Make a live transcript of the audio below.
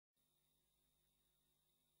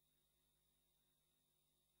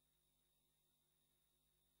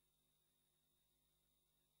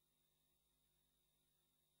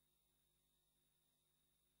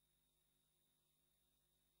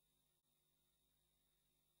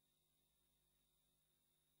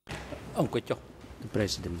The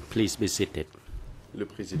President, please be seated. Le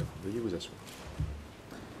Président, veuillez vous asseoir.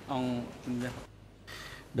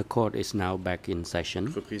 The court is now back in session.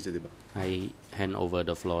 Reprise des débats. I hand over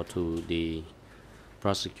the floor to the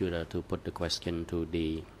prosecutor to put the question to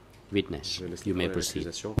the witness. Je laisse You may la proceed.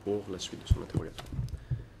 l'accusation pour la suite de son interrogatoire.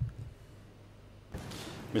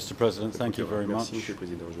 Mr. President, thank you very Merci, much. Monsieur le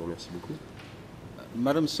Président. Je vous remercie beaucoup.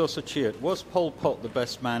 Madam Sosa-Chiat, was Pol Pot the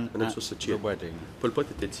best man Madame at the Sosa-Chiat, wedding? Pol Pot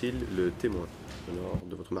était-il le témoin lors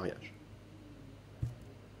de votre mariage?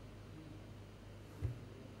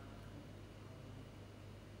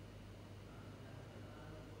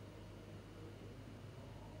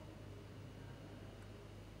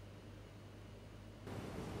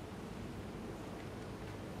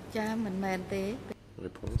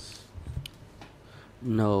 Réponse.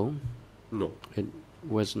 No, Non. it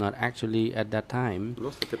was not actually at that time.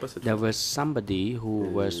 Non, c'était pas cette There fois. was somebody who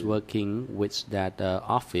was working with that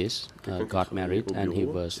office, Quelqu'un qui got travaillait married, au and he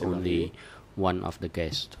bureau, was s'est only marié. one of the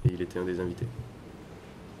guests. Et il était un des invités.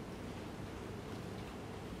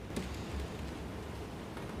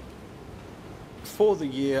 For the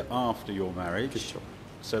year after your marriage, Question.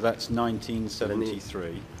 so that's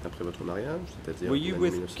 1973, Après votre mariage, c'est-à-dire were you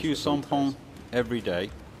l'année with Q Sampan 1973, every day?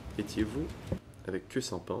 étiez-vous avec Que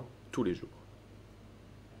Sampan tous les jours?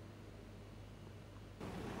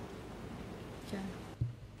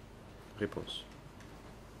 Réponse.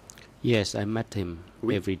 Yes, I met him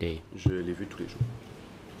Oui. every day. Je l'ai vu tous les jours.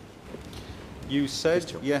 You said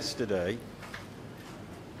Question. yesterday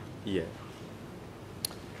Hier,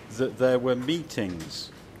 that there were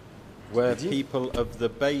meetings where dit. people of the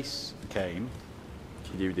base came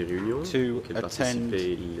qu'il y a eu des réunions To auxquelles attend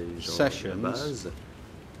participaient les gens de sessions la base.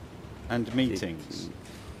 and et meetings.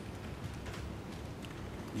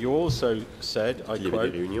 You also said, I qu'il y avait des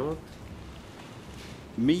quote, réunions.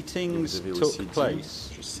 meetings Et vous avez took aussi dit,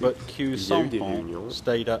 place, je cite, but Q il y a eu des Sampan réunions.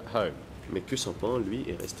 stayed at home. Mais Que Sampan, lui,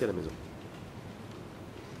 est resté à la maison.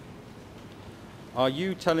 Are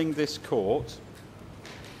you telling this court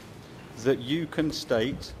that you can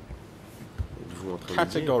state Êtes-vous en train de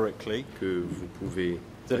dire categorically que vous pouvez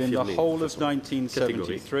that in the affirmer whole de of façon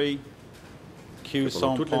catégorique 1973, Q que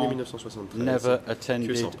pendant toute l'année Sampan 1973, never Que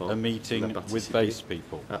attended Sampan a meeting n'a with participé base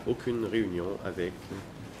people? à aucune réunion avec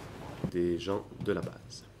des gens de la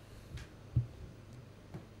base?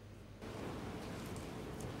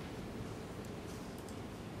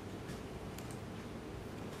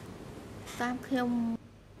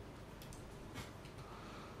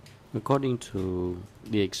 According to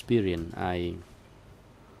the experience, I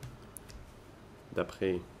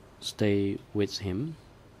D'après stay with him.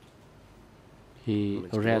 He mon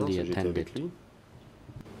expérience, rarely j'étais attended. avec lui,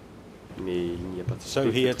 mais il n'y a participé So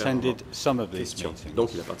he que très rarement. attended some of these Question. meetings.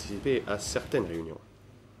 Donc il a participé à certaines réunions.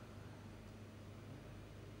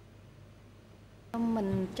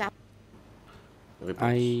 Réponse.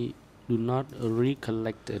 I do not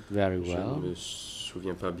recollect it very Je well. ne me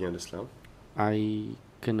souviens pas bien de cela. I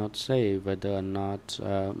cannot say whether or not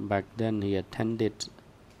back then he attended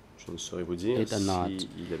Je ne saurais vous dire it or not. si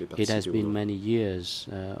il avait It has participé ou been non. many years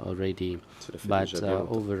already, Cela fait but déjà bien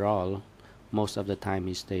longtemps. overall, most of the time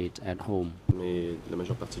he stayed at home. Mais la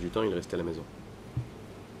majeure partie du temps, il restait à la maison.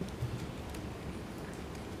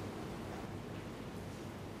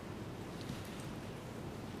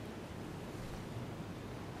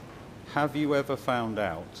 Have you ever found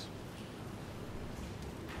out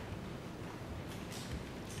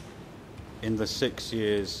in the 6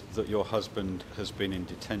 years that your husband has been in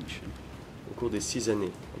detention Au cours des 6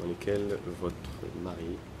 années pendant lesquelles votre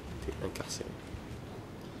mari était incarcéré,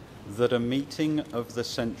 that a meeting of the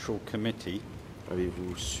Central Committee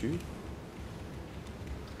avez-vous su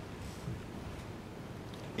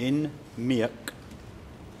in Miak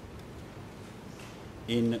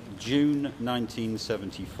in June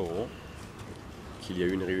 1974 qu'il y a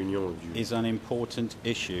eu une réunion is an important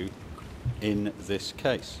issue in this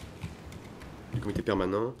case? du comité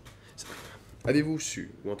permanent? Avez-vous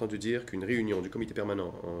su ou entendu dire qu'une réunion du comité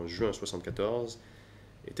permanent en juin 1974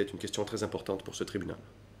 était une question très importante pour ce tribunal?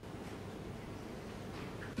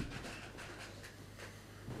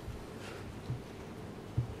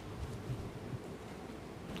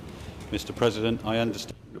 Mr. President, I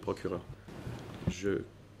understand. Le procureur. Monsieur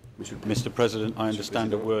le Mr. President, I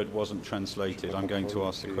understand a Président, word wasn't translated. I'm going to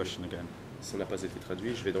ask the question again. Ça n'a pas été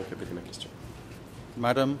traduit, je vais donc répéter ma question.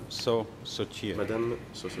 Madam Sochia, Madame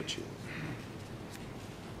Sosochi,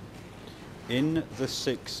 in the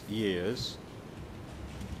 6 years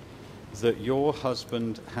that your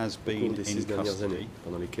husband has au cours been des in 6 dernières custody, années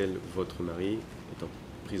pendant lesquelles votre mari est en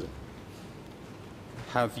prison,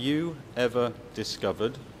 have you ever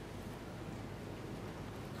discovered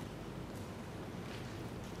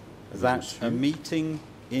that a meeting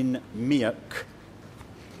in Miak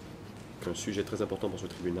Un sujet très important pour ce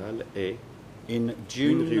tribunal est in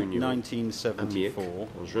June réunion à Miek 1974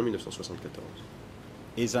 en juin 1974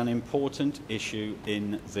 is an important issue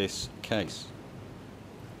in this case.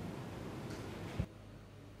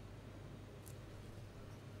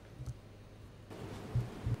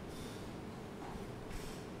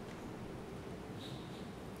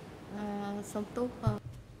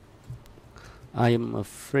 I am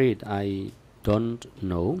afraid I don't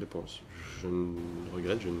know. Réponse. Je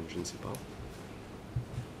regrette, je ne sais pas.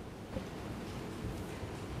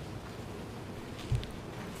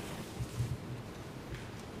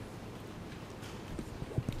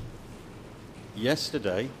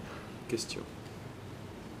 Yesterday, Question.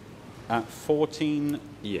 at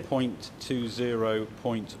Hier,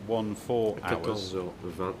 14.20.14 à hours,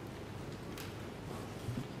 14h20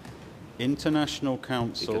 International et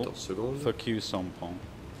Council 14 secondes, for Khieu Samphan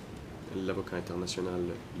l'avocat international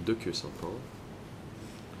de Khieu Samphan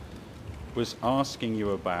was asking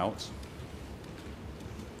you about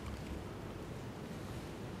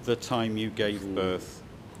the time you gave birth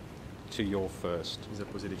to your first vous a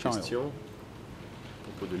posé des child. questions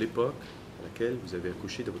à propos de l'époque à laquelle vous avez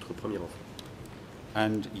accouché de votre premier enfant.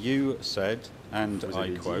 And you said, and Vous I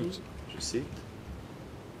avez quote, dit, je cite,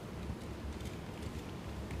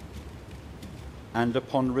 and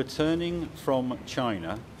upon returning from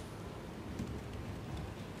China,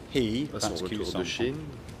 he, à son that's Khieu retour de Samphan, Chine,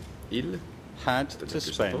 il had C'est-à-dire to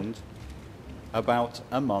Khieu Samphan. spend about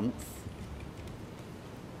a month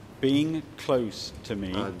being close to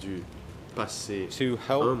me a dû passer to un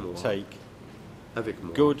help mois take avec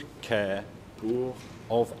moi good care pour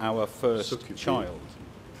of our first s'occuper child.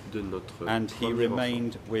 de notre And he premier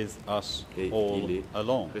remained with us enfant. Et all il est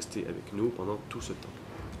along. resté avec nous pendant tout ce temps.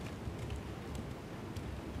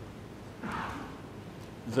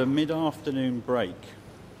 The mid-afternoon break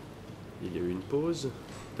Il y a eu une pause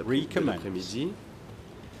de Recommence. l'après-midi,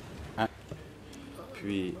 at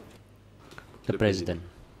puis The le President.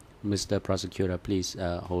 Mr. Prosecutor, please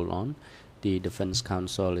hold on. The defense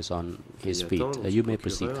counsel is on his feet. attendre, You Monsieur may le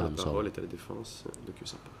proceed, procureur, La parole counsel. est à la défense de Khieu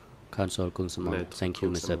Samphan. Counsel Kung Samon. Maître Thank you,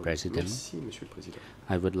 Kung Mr. Samon. President. Merci, Monsieur le Président.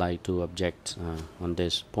 I would like to object on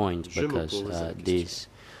this point Je because m'oppose à la question. this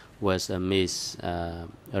was a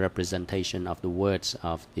misrepresentation of the words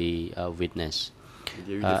of the witness.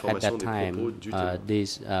 Il y a eu At déformation that des propos time, du témoin.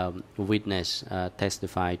 this witness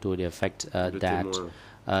testified to the effect Le that témoin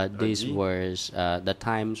these dit- was the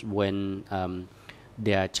times when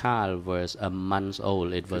their child was a month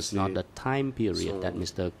old. It was not the time period that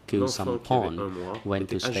Mr. Khieu l'enfant qui avait un Samphan mois went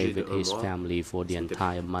to était stay âgé de with un his mois. family for the C'était-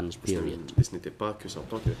 entire month period. Et ce n'était pas Khieu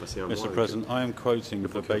Samphan qui avait passé un mois Mr. avec President, I am quoting le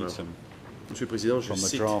procureur. verbatim Monsieur le Président, je from the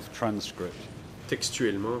cite draft transcript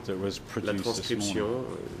textuellement that was la produced this transcription,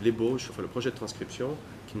 morning. l'ébauche, enfin le projet de transcription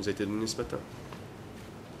qui nous a été donné ce matin.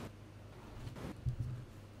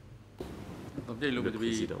 Le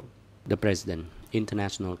Président. The President,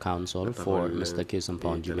 International Counsel La for parole Mr. Khieu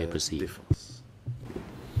Samphan, est you à may la proceed. défense.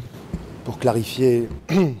 Pour clarifier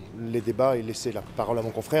les débats et laisser la parole à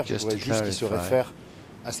mon confrère, je Just voudrais to juste qu'il se clarify. réfère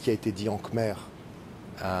à ce qui a été dit en Khmer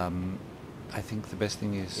I think the best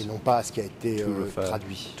thing is et non pas à ce qui a été to refer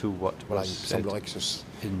traduit. to what Voilà, was il me said semblerait que c'est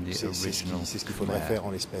in the ce original qu'il faudrait Khmer. faire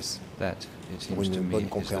en l'espèce That it pour seems une to me bonne is the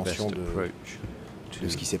compréhension best de approach ce to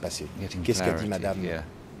qui s'est passé. getting Qu'est-ce qu'a dit clarity Madame here.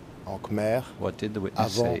 en Khmer What did the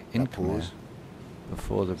witness avant say in la Khmer pause?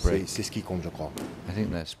 before the break? C'est ce qui compte, je crois. I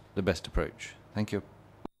think that's the best approach. Thank you.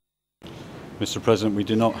 Mr. President, we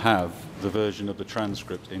do not have the version of the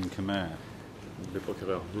transcript in Khmer. Le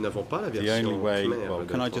procureur, nous n'avons pas la The only version way, Khmer well, de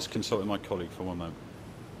can la I just transcription. consult with my colleague for one moment?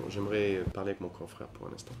 Bon, j'aimerais parler avec mon confrère pour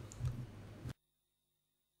un instant.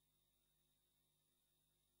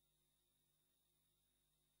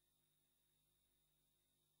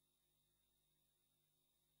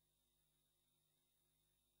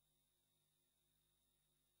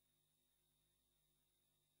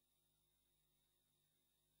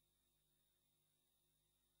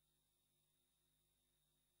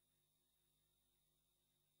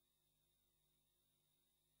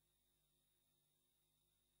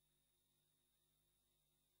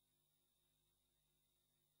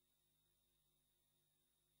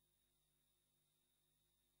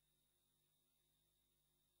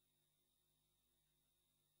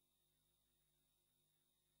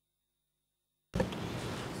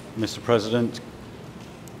 Mr. President,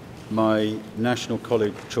 my national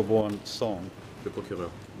colleague Chobwan Song Le procureur.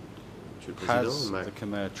 Monsieur le has Président, ma the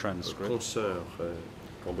Khmer transcript. consoeur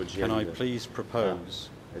Can cambodgienne I please propose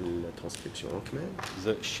a la transcription en Khmer,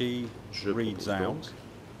 that she Je reads propose donc out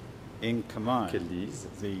in Khmer qu'elle lise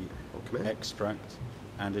the en Khmer extract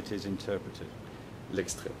and it is interpreted.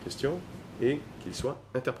 l'extrait en question et qu'il soit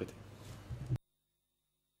interprété.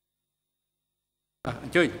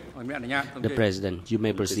 The President, you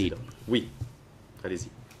may Le proceed. président. Oui, allez-y.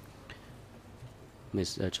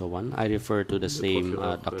 Ms. Chowan, I refer to the same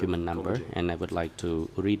procureur, document number, Cambodge. and I would like to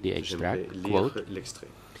read the J'aimerais extract, lire quote, l'extrait.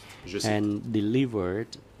 Je cite. and delivered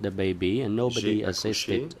the baby, and nobody J'ai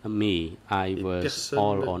assisted accouché, me. I Et was personne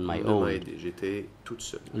all on my ne m'a own. aidé. J'étais toute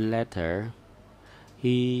seule. Later,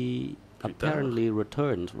 he Plus tard, apparently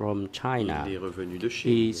returned from China. Il est revenu de He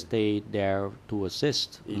Chine. stayed there to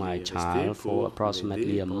assist Il my est resté child for pour approximately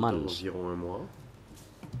m'aider a pendant month. environ un mois.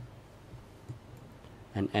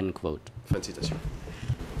 And end quote. Fin de citation.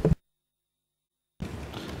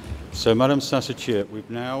 So, Madam Sasachier, we've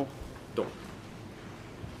now Donc,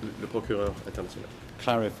 le procureur international,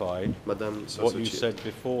 clarified Madame what you Sassottier, said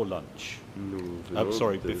before lunch. nous venons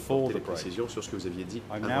sorry, de before porter the des break. précisions sur ce que vous aviez dit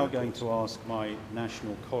I'm avant now la going pause. to ask my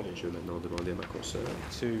national Je colleague vais maintenant demander à ma consoeur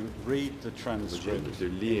to read the transcript de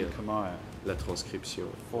in lire Khmer la transcription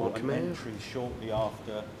en for an khmer entry shortly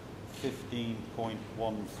after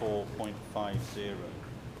 15.14.50.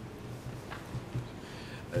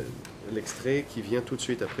 l'extrait qui vient tout de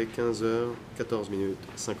suite après 15h, 14 minutes,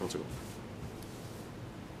 50 secondes.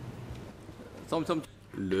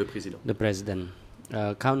 Le président. The President,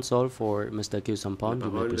 counsel for Mr. Kyu La Sampon, you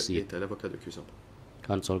may parole proceed. est à l'avocat de Kusampan.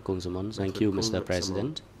 Counsel Kung Samon, thank you, Mr.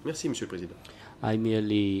 President. Merci, Monsieur le Président. I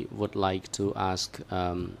merely would like to ask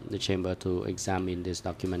the chamber to examine this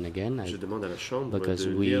document again, Je demande à la Chambre because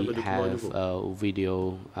de we lire le document à have nouveau. a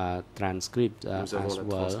video transcript Nous avons as la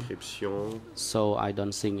well, transcription so I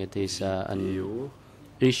don't think it is an vidéo.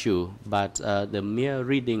 issue, but the mere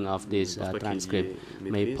reading of this Je pense pas qu'il y ait transcript may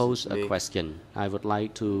méprise, pose a mais question. I would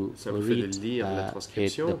like to simple fait de read lire la it,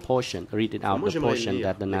 transcription. the portion, read it out, Moi, the j'aimerais portion lire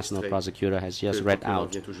that the National l'extrait Prosecutor has que just le read procureur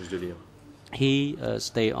out. vient tout juste de lire. He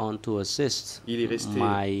stayed on to assist Il est resté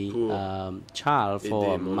my pour child for a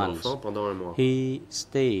aider mon month. enfant pendant un mois. He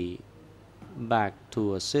stayed back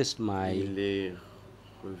to assist my Il est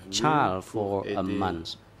revenu child pour for a aider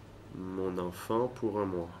month. mon enfant pour un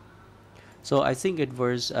mois. So I think it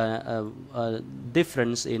was a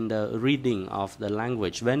difference in the reading of the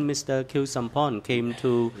language. When Mr. Kyu Sampon came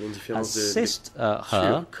to Il y a une différence de assist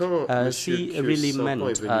her, Quand Monsieur she Kyu really Sampon meant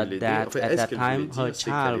est venu l'aider, that en fait, at est-ce that qu'elle time voulait her dire, c'est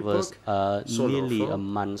qu'à child was l'époque, son nearly a enfant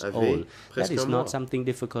month avait old. That presque is un not mois. something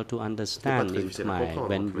difficult to pas understand très in difficile à Khmer comprendre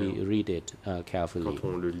when en we khmer. read it carefully. Quand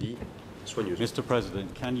on le lit soigneusement. Mr. President,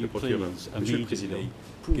 can you Le procureur. please Monsieur le Président, immediately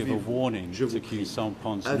give a pouvez-vous, warning je to vous Kyu prie,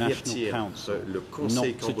 Sampon's National avertir Council le not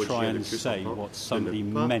Conseil to try cambodgien de and Kyu say Sampon what de somebody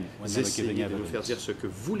ne pas meant when they were giving essayer de nous faire dire evidence? ce que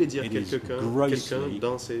voulait dire It is quelqu'un grossly-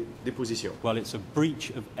 dans ses dépositions. Well, it's a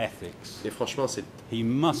breach of ethics. Et franchement, c'est He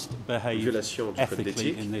must behave violation du code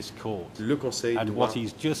ethically d'éthique. in this court. Le Conseil And doit what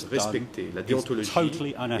he's just done respecter la is déontologie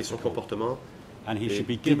totally et son unethical. comportement And he est should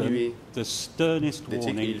be given dénué the sternest d'éthique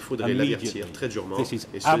et warning il faudrait l'avertir immediately. très durement This is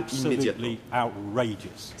et ce absolutely immédiatement.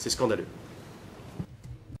 outrageous. C'est scandaleux.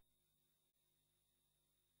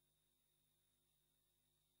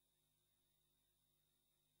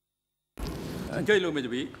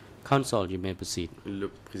 Counsel, you may proceed. Le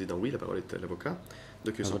président, oui, la parole est à l'avocat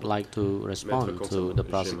de Kyu I would Sampon. like to respond Maître to Constant, the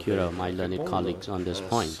prosecutor, j'aimerais my learned répondre colleagues, on this à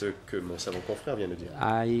point. ce que mon savant confrère vient de dire.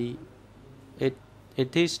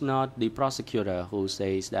 It is not the prosecutor who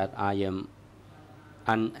says that I am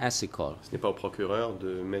unethical. Ce n'est pas au procureur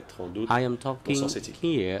de mettre en doute I am mon talking sens éthique.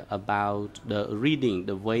 here about the reading,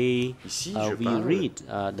 the way Ici, je we parle read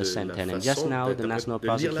de the la sentence. And just façon now, the national de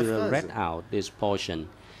lire la prosecutor phrase. read out this portion.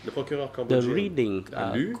 Le procureur The cambodgien reading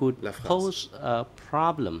a lu could la phrase. pose a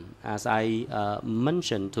problem, as I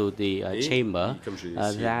mentioned to the Et, chamber, comme j'ai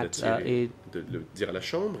essayé that it de le dire à la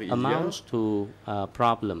Chambre, il y a amounts to a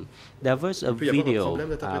problem. There was a peut y avoir un video problème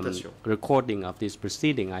d'interprétation. recording of this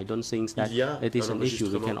proceeding. I don't think that il y a it is un an issue.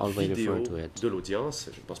 We can enregistrement always vidéo refer to it. de l'audience.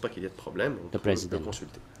 Je ne pense pas qu'il y ait de problème. On peut President. le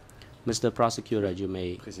consulter. Mr. Prosecutor, you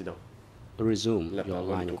may Président, resume la your parole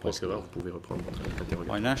line est au of questioning. procureur. Vous pouvez reprendre votre My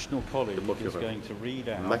interrogatoire. national colleague Le is procureur. going to read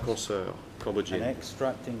Ma out consoeur an cambodgienne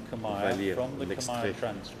extract in va Khmer lire from the un Khmer extrait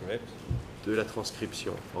transcript de la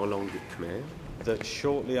transcription en langue khmer, that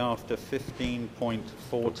shortly after peu après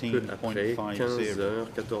 15.14.50 15h,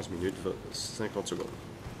 14 minutes, 50 secondes.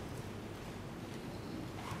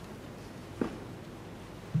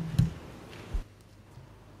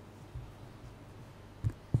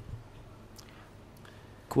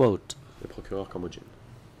 Quote, Le procureur cambodgien.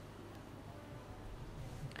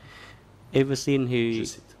 ever since Je he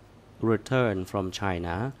cite. returned from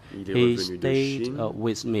China, Il est he revenu de stayed Chine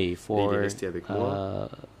with me for resté avec moi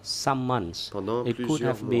some months. pendant It could plusieurs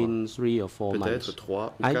have mois, been 3 or 4 peut-être months.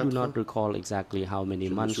 3 ou I do 4. not recall exactly how many Je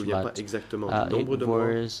ne me months, souviens pas but exactement du it nombre de mois.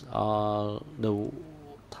 was the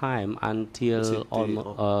time until C'était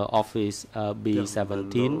office B17.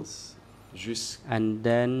 Permanence jusqu'à And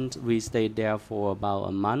then we stayed there for about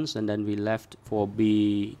a month, and then we left for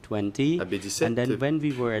B20. B17. And then when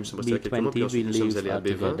we were at Nous sommes restés là quelques mois, puis B20, we ensuite nous sommes lived allés à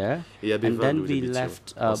B20. together. Et à B20, And then nous we habitions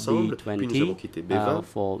left ensemble, puis nous avons B20 quitté B20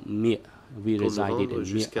 for Mir. We pour nous resided rendre in Mir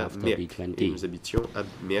jusqu'à after Merck. Et B20. nous habitions à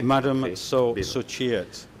Merck Madam après B20.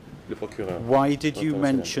 Sochiet, Le procureur. why did you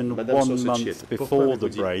international. mention Madame 1 Sochiet, month pourquoi before avez-vous the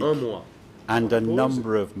dit break un mois and avant a la pause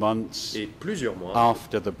number of months et plusieurs mois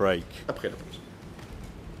after the break? après la pause?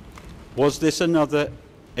 Was this another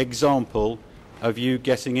example of you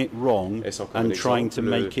getting it wrong Est-ce encore un and trying to exemple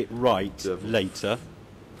make it right de vous- later?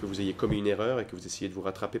 Que vous ayez commis une erreur et que vous essayez de vous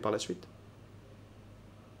rattraper par la suite?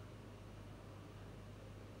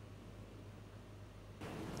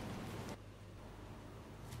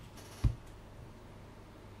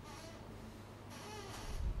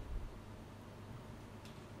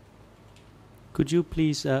 Could you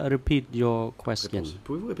please repeat your question? Réponse.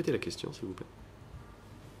 Pouvez-vous répéter la question, s'il vous plaît?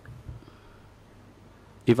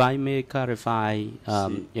 If I may clarify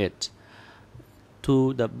Si. it,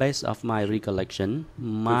 to the best of my recollection,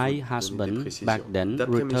 my donner des husband précisions? back then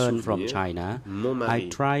D'après mes returned from souvenirs, China. Mon I mari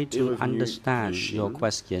tried est to revenu understand de Chine. your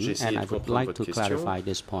question, J'ai essayé and de I would comprendre like votre to question. clarify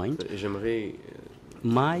this point. Et j'aimerais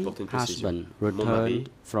My apporter une précision. husband Mon mari returned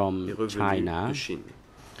est from revenu China, de Chine.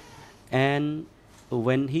 and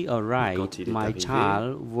when he arrived, quand il est my arrivé,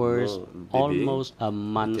 child was mon bébé almost a Il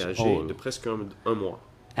month était âgé de old. presque un mois.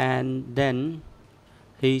 And then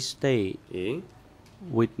he stayed Et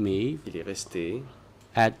with me il est resté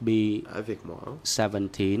at B17 avec moi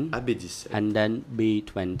à B17. and then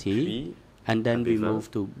B20, Puis, and then à we B20.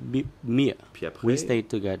 moved to Mir. puis après, We stayed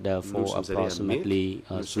together nous for sommes allés à approximately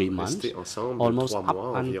Nous 3 sommes months, restés ensemble almost 3 up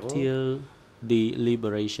mois environ, until the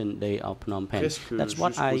liberation day of Phnom Penh. presque That's what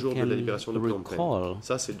jusqu'au I jour de la can libération de Phnom Penh. recall.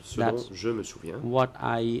 Ça, c'est ce That's dont je me souviens. What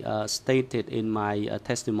I stated in my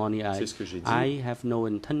testimony. C'est ce que j'ai dit. I have no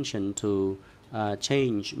intention to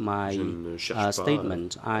change my Je ne cherche pas statement.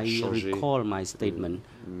 à I changer recall my statement.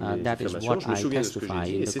 mes That is affirmations. what Je me I souviens de ce que j'ai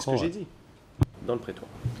testify dit in et the c'est ce que j'ai court. dit dans le prétoire.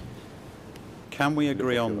 Can we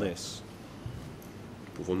agree on procureur. this?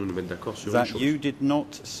 Pouvons-nous nous mettre d'accord sur une That chose? you did not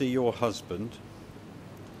see your husband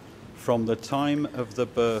from the time of the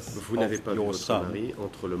birth Vous n'avez of pas vu your votre son mari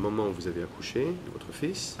entre le moment où vous avez accouché de votre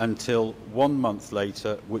fils until 1 month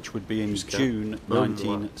later, which would be in Jusqu'à June un mois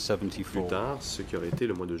 1974. plus tard, ce qui aurait été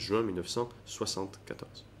le mois de juin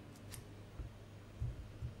 1974.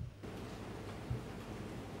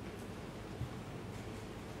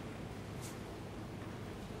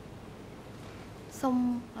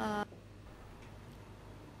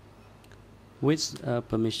 With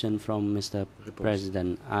permission from Mr. Réponse.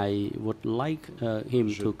 President, I would like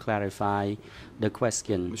him to clarify the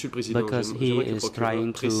question Monsieur le Président, because he j'aimerais que le is procureur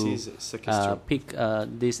trying to précise sa question. pick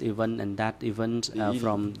this event and that event Il-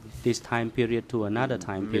 from this time period to another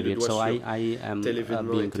time met le period. doigt So sur I am Tel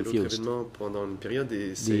événement being et tel autre confused. événement pendant une période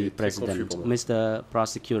et The c'est très confus President, pour moi. Mr.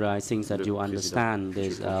 Prosecutor, I think that Le you Président, understand Monsieur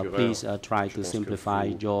this. le procureur, Please try je to pense que simplify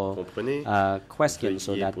vous your comprenez. question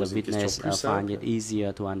so Veuillez that the poser une question witness plus find simple it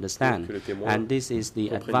easier to understand. que le témoin And this is the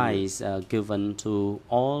comprenne advice given to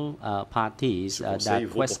all parties Ce conseil that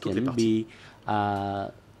vaut pour toutes les question parties.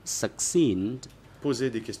 be succinct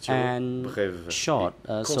Poser des questions and brèves short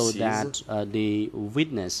et so concises that the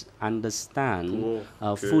witness understand pour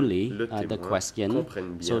que fully le the témoin question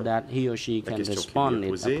comprenne bien so that he or she la can question qui lui est respond it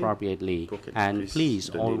posée appropriately. pour qu'elle And puisse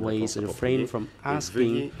please donner une always réponse refrain appropriée from et asking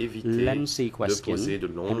veuillez éviter lengthy de questions poser de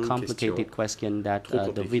and longues complicated questions that trop the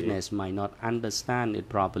compliquées witness might not understand it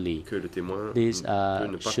properly. que le témoin This peut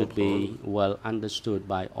ne pas should be comprendre. well understood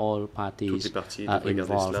by all Toutes parties les parties devraient garder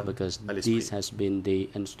involved cela because à l'esprit. this has been the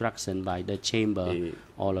instruction by the chamber Et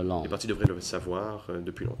all along. les parties devraient le savoir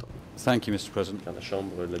depuis longtemps, Thank you, Mr. President. car la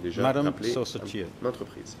Chambre l'a déjà Madame rappelé Sosachier. à maintes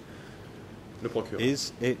reprises. Le procureur.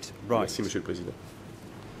 Is it right Merci, Monsieur le Président.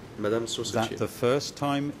 Madame Sosachier. that the first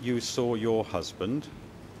time you saw your husband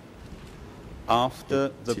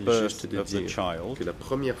after the Est-il birth juste de of the dire child que la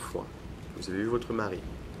première fois que vous avez vu votre mari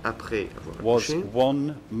après avoir was accouché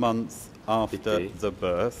 1 month after était the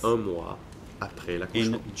birth un mois après in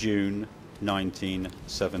l'accouchement, June en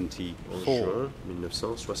 1974? juin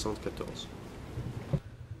 1974?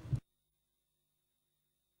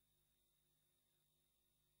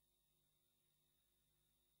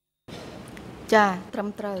ចាត្រឹម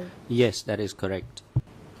ត្រូវ Yes, that is correct.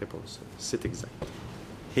 Réponse. C'est exact.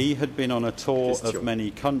 He had been on a tour Question. of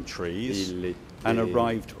many countries Il était and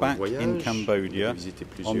arrived en back in voyage, il a Cambodia visité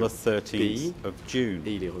on the plusieurs 13th pays of June.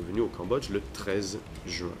 et il est revenu au Cambodge le 13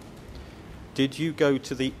 juin. Did you go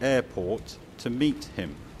to the airport to meet him?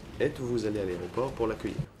 Êtes-vous allé à l'aéroport pour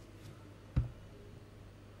l'accueillir?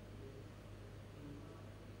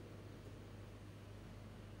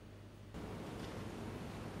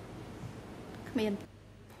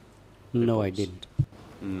 No, I didn't.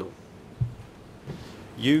 Non.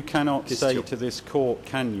 You cannot say Question. to this court,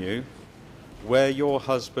 can you, where your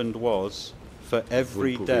husband was for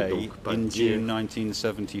every pouvez day donc pas in dire June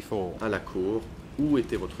 1974? À la cour, où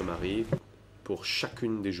était votre mari pour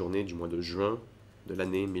chacune des journées du mois de juin de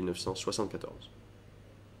l'année 1974?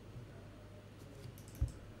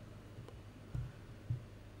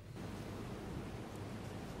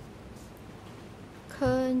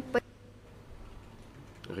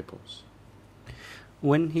 Réponse.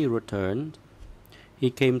 When he returned, he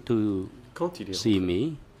came to Quand il est see rentré,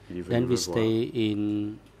 me. il est venu Then me we voir stay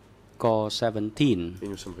in Core 17. et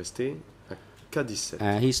nous sommes restés à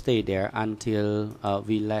K17. He stayed there until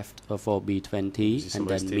we left for Nous y B20 sommes and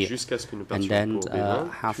then restés Mir. jusqu'à ce que nous And partions then pour Bénin,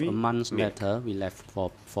 half puis a month Mirac. later we left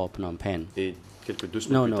for Phnom Penh. Et quelques 2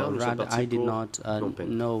 No, semaines plus no, tard, nous sommes rather partis I did pour not Phnom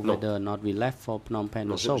Penh. know Non. whether or not we left for Phnom Penh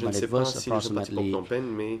Non, or je, so, je ne but sais it pas was si nous sommes partis pour approximately Phnom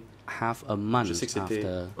Penh, mais half a je month sais que c'était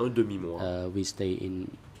after un demi-mois we stay in.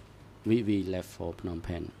 We left for Phnom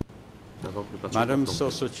Penh. avant que nous partions Madame pour Phnom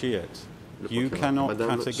Penh. Sosochiet, Le you procureur. cannot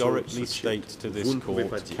Madame categorically Sosochiet, state to vous this ne pouvez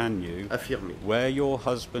pas court, dire, can you, affirmer where your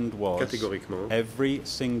husband was catégoriquement every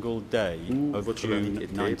single day où of votre mari June était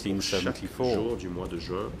pour chaque 1974. jour du mois de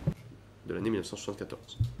juin de l'année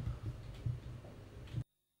 1974.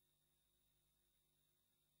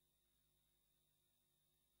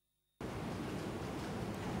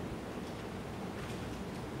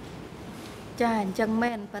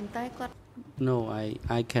 No, I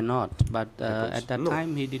cannot. But Réponse, at that non.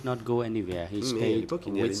 time he did not go anywhere. He Mais à stayed l'époque,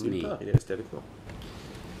 il n'y allait with nulle me. part, il est resté avec moi.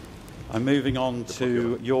 I'm moving on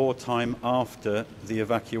to procureur. your time after the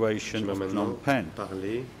evacuation Je vais of Phnom maintenant Penh.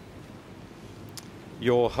 parler.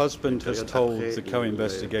 Your husband has Période told après the la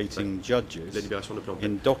co-investigating judges La libération de Phnom Penh.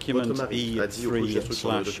 in document Votre mari a dit au juge d'instruction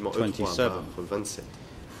dans le document E3/27, E3/27,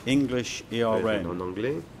 English en ERN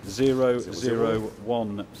anglais,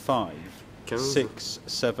 0015 15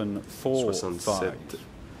 6745, 67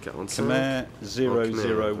 45, Khmer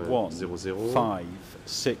en 001 00 5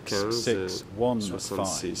 15 6615,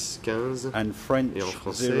 66 15 and French Et en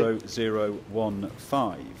français,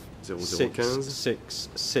 0015 0015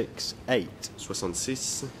 6668,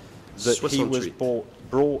 66 that he was 68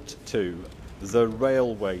 brought to the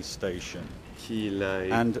railway station qu'il a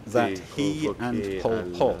and été that he and convoqué Pol à la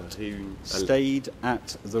Pot à la stayed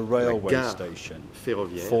at the railway gare station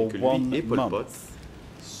ferroviaire for et que one lui et Pol Pot month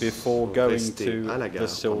before sont going restés to à la the gare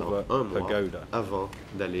Silver pendant un mois Pagoda. avant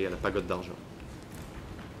d'aller à la pagode d'argent.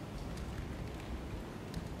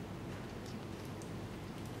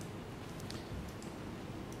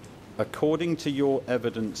 According to your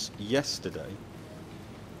evidence yesterday,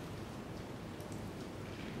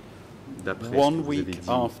 D'après ce que one vous avez week dit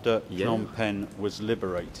after hier, Phnom Penh was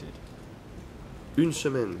liberated, une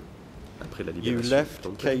semaine après la you libération de left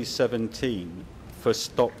Phnom Penh, K17 for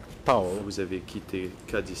Stockpile vous avez quitté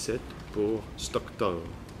K17 pour Stockton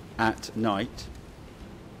at night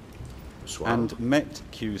le soir. and met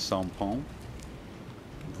Q Sampon,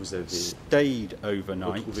 Vous avez stayed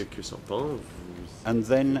overnight, retrouvé que Sampan and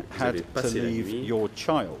then Vous avez had to passé la leave nuit your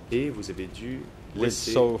child et vous avez dû with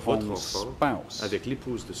laisser votre Sohong's enfant spouse, avec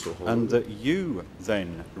l'épouse de Sohong and that you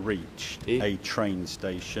then reached Et a train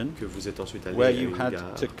station que vous êtes ensuite allé where à you une had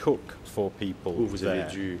gare to cook for people où vous avez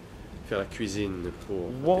there. dû faire la cuisine pour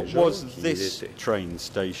What les gens was qui y this étaient. train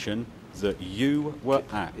station that you were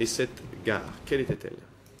at? Et cette gare, quelle était-elle?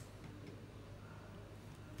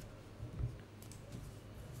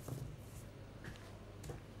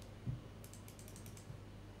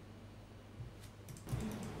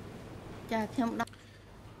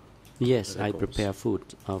 Yes, I Réponse. prepare food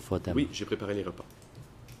for them. Oui, j'ai préparé les repas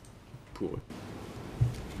pour eux.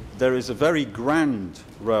 There is a very grand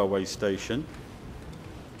railway station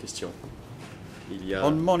Question. Il y a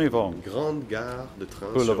on Monivong une grande gare de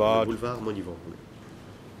train Boulevard. sur le boulevard Monivong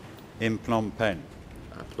in Phnom Penh.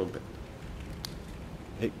 à Phnom Penh.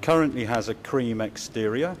 It currently has a cream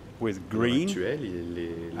exterior with À l'heure green, actuelle,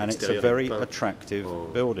 and it's a l'extérieur est very peint attractive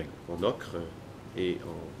en, building. en ocre et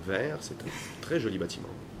en vert. C'est un très joli bâtiment.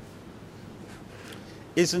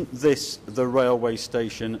 Isn't this the railway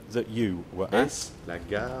station that you were at? Est-ce la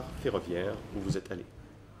gare ferroviaire où vous êtes allé?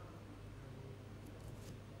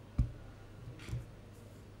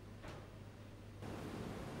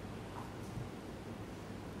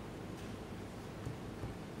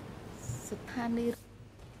 ถานี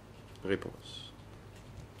Réponse.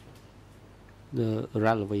 The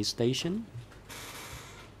railway station.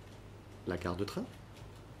 La gare de train.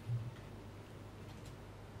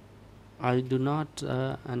 I do not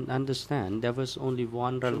understand. There was only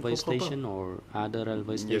one Je ne railway comprends pas. station or other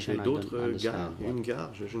railway Il y station. avait I don't d'autres understand. gares, une gare,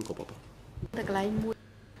 je ne comprends pas. តែកន្លែងមួយ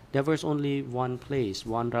There was only one place,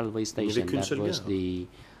 one railway Il n'y avait station. qu'une That seule was gare. the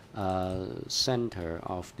center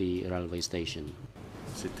of the railway station.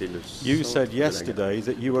 C'était le You centre said de la gare. yesterday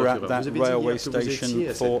that you were at Procureur, that vous avez dit hier railway que vous station étiez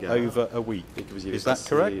à cette for gare over a week. Et que vous y avez Is that passé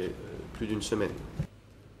correct? plus d'une semaine,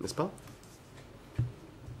 n'est-ce pas?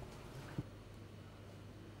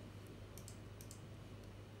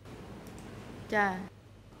ចា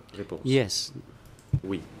Réponse. Yes,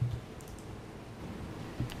 Oui.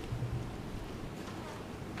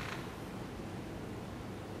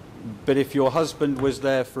 But if your husband was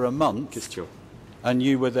there for a month Question. and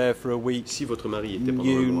you were there for a week, Si votre mari était pendant un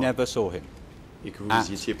you mois never saw him et que vous at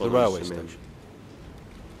y étiez the pendant railway une semaine, station.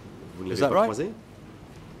 vous ne Is l'avez that pas right? croisé?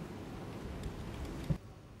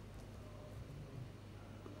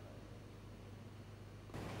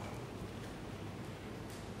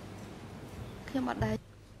ខ្ញុំអត់ដែរ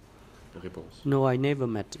Réponse. no, I never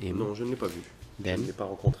met him. Non, je ne l'ai pas vu. Je Then? ne l'ai pas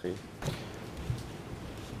rencontré.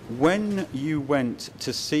 When you went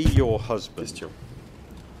to see your husband Question.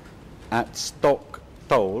 at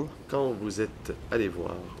Stockdale Quand vous êtes allé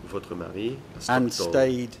voir votre mari à and Stockton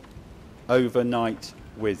stayed overnight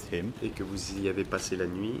with him, et que vous y avez passé la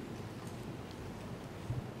nuit,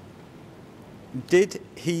 did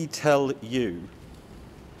he tell you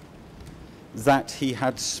that he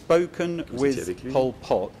had spoken Vous étiez avec with lui? Pol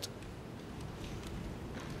Pot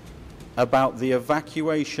about the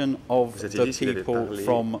evacuation of vous a-t-il the dit s'il avait people parlé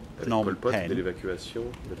from avec Phnom Pol Pot de Penh l'évacuation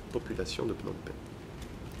de la population de Phnom Penh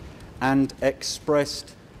and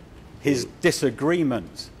expressed his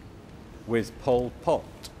disagreement with Pol Pot?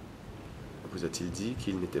 Vous a-t-il dit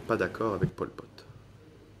qu'il n'était pas d'accord avec Pol Pot?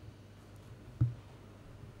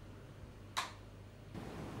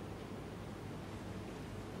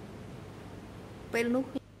ពេលនោះ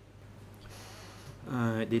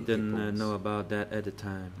I didn't know about that at the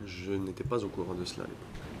time. Je n'étais pas au courant de cela à l'époque.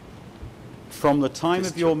 From the time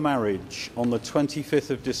of Question. your marriage on the 25th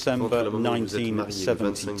of Entre December le moment où vous êtes marié, le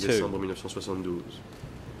 25 décembre 1972 1972,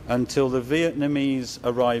 until the Vietnamese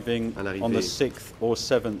arriving À l'arrivée on the 6th or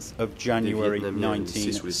 7th of des January Vietnamiens le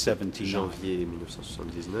 6 ou le 7 1979, janvier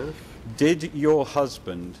 1979, did your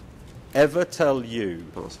husband ever tell you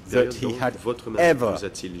pendant cette that période, he donc, had votre mari ever vous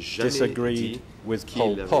a-t-il jamais disagreed dit with qu'il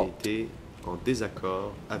Pol avait Pot? été en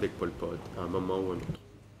désaccord avec Pol Pot à un moment ou un autre?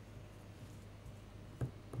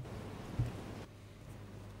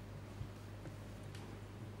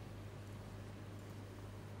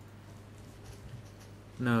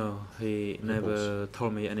 No, he never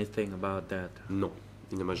told me anything about that. Non,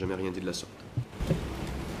 il ne m'a jamais rien dit de la sorte.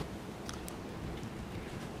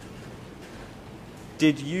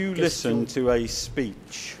 Did you listen to a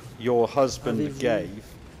speech your husband Avez-vous gave,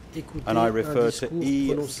 écouté and I un refer to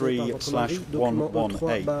discours prononcé par votre mari, document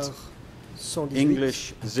E3/118, E3/118,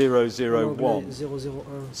 English en 001 anglais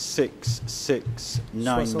 001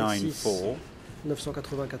 66994,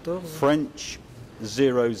 994, French en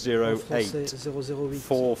français 008 008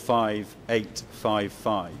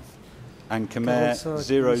 45855, and Khmer 45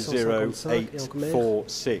 855 et en Khmer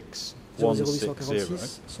 00846 160.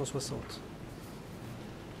 00846 160.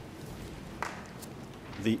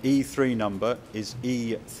 The E3 number is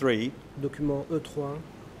E3/118. Document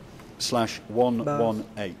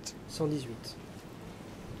E3/118.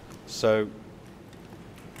 So,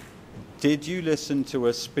 did you listen to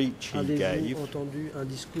a speech he Avez-vous gave entendu un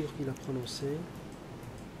discours qu'il a prononcé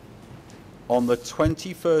on the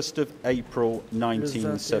 21st of April le 21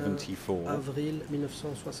 1974 avril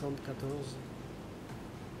 1974,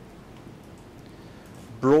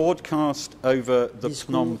 broadcast over the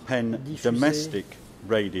Discours Phnom Penh diffusé domestic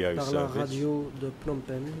radio par la service, radio de Phnom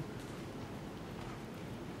Penh,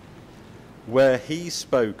 where he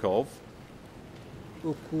spoke of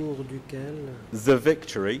au cours duquel the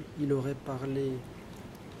victory il aurait parlé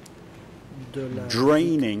de la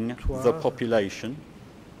draining the victoire, population,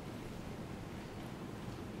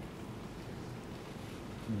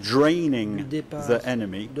 draining du départ the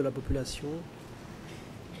enemy, de la population,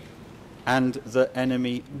 and the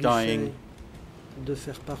enemy du dying fait de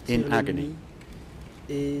faire partir in l'ennemi agony.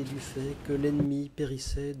 et du fait que l'ennemi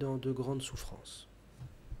périssait dans de grandes souffrances.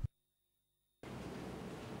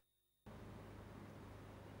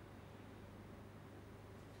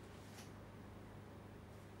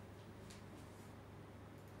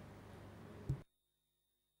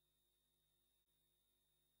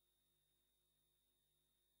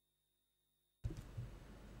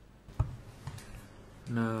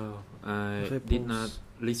 No, I Réponse. did not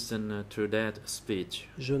listen to that speech.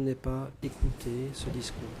 Je n'ai pas écouté ce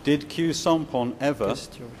discours. Did Khieu Samphan ever,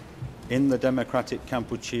 Question. in the democratic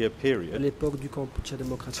Kampuchea À period, l'époque du Kampuchea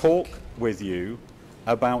démocratique, talk with you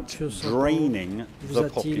about Khieu Samphan draining vous the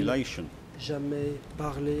a-t-il population? jamais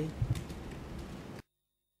parlé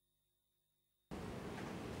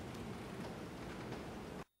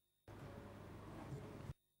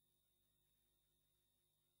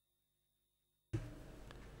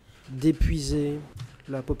d'épuiser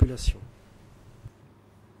la population?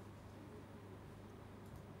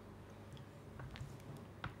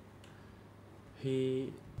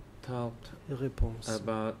 He talked Réponse.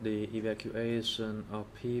 about the evacuation of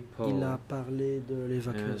people. Il a parlé de As we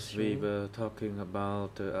l'évacuation were talking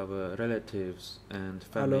about our relatives and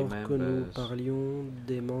family alors que nous members, parlions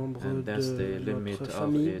des membres and that's the de limit notre of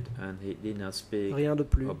famille. it, and he did not speak Rien de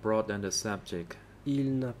plus. or broaden the subject.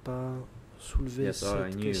 Il n'a pas soulevé That's all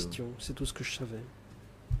I cette knew. question. C'est tout ce que je savais.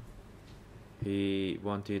 He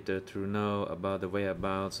wanted to know about the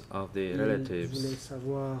whereabouts of the Il voulait relatives.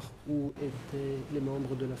 savoir où étaient les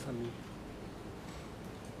membres de la famille.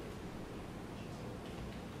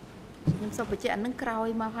 ខ្ញុំសូមបញ្ជាក់អានឹងក្រោយ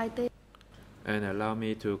មកហើយទេ And allow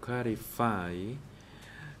me to clarify,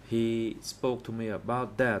 he spoke to me about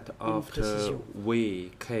that after précision. we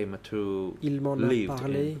came to Il m'en a live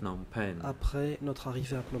parlé in Phnom Penh. après notre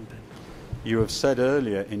arrivée à Phnom Penh. You have said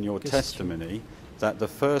earlier in your Question. testimony that the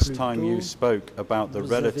first Plus time you tôt, spoke about the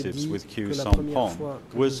Vous avez relatives dit with Khieu que la première Samphan fois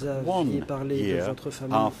que was vous aviez 1 parlé de year votre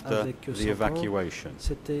famille after avec Khieu the Samphan, evacuation.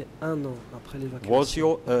 c'était 1 an après Was l'évacuation.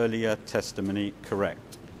 your earlier testimony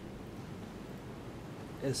correct?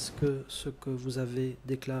 Est-ce que ce que vous avez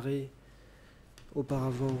déclaré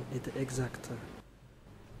auparavant était exact?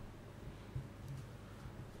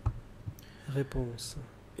 Réponse.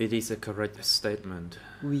 It is a correct statement.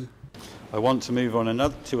 Oui. I want to move on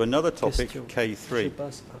to another topic, Question. Je K3.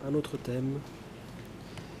 passe à un autre thème.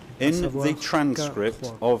 In savoir the transcript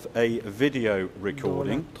K3. of a video Dans la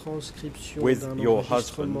recording, transcription with d'un your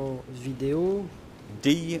enregistrement vidéo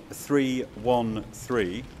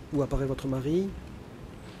D313, où apparaît votre mari,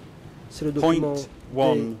 c'est le Point document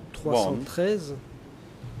one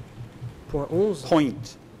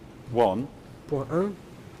D313.11.1. point 1,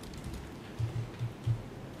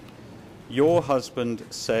 your husband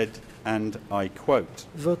said, and I quote,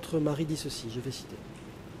 Votre mari dit ceci, je vais citer.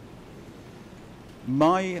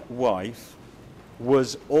 "My wife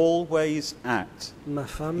was always at Ma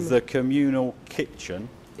femme the communal kitchen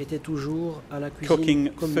était toujours à la cuisine cooking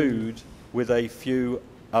commune. food with a few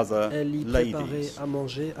other Elle y préparait ladies. à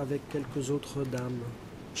manger avec quelques autres dames.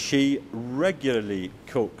 She regularly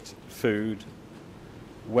cooked food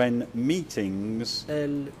when meetings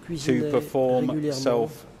Elle to cuisinait perform régulièrement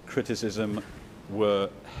self-criticism were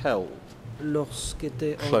held."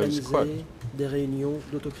 lorsqu'étaient Close organisées quote. des réunions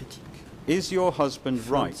d'autocritique. Is your husband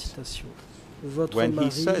Fin de right citation. Votre when he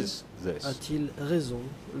mari says this? a-t-il raison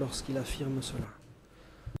lorsqu'il affirme cela?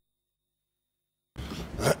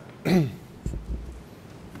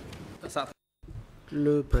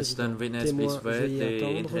 Le President président Venez, témoin, please wait. veuillez The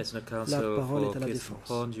attendre. International La Council parole for est à la Khieu défense.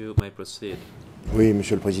 Samphan, you may proceed. Oui,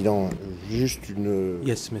 Monsieur le Président, juste une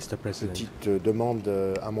Yes, Mr. President. petite demande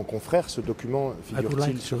à mon confrère. Ce document I would figure-t-il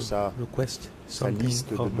like to sur sa request liste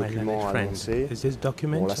something de of my documents learned friend. annoncés? Is this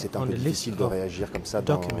document Bon, là, c'est un on peu the list difficile de of réagir comme ça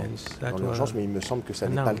dans documents that l'urgence, were mais il me semble que ça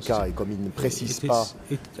n'est pas le announced? cas. Et comme il ne précise It is- pas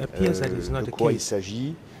it appears that it's not de the quoi il case.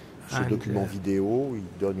 s'agit, ce And, document vidéo, il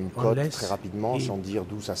donne une cote unless très rapidement he sans dire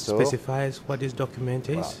d'où ça sort. Specifies what this document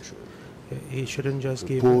is. Voilà, He shouldn't just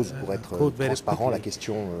je give pose a pour être code very transparent la quickly.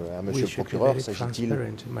 question à We Monsieur le should be procureur. very S'agit-il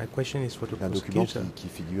transparent. My question is for the d'un document prosecutor. qui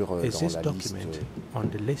figure Is dans this la liste document on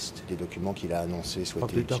the list des documents qu'il a annoncé of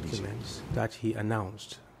souhaiter the utiliser? documents that he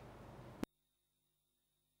announced?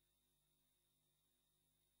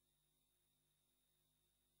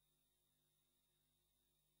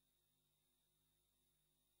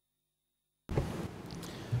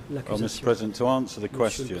 Well, Mr. L'accusation. President, to answer the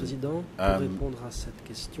Monsieur le question, Président, pour répondre à cette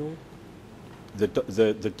question,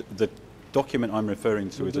 the document I'm referring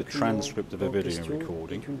to le is a document transcript of a en video question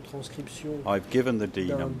recording. est une transcription I've given the D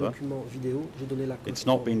d'un number. document vidéo. J'ai donné la It's code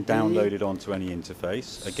not been D. downloaded onto any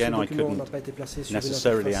interface. Ce Again, I document n'a couldn't pas été placé sur une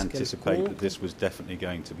necessarily interface anticipate that quelconque. this was definitely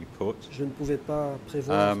going to be put. Je ne pouvais pas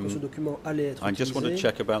prévoir que ce document allait être I just want to utilisé.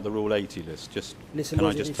 check about the Rule 80 list. Just can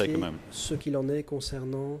Laissez-moi I just take a vérifier moment? ce qu'il en est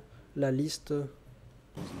concernant la liste.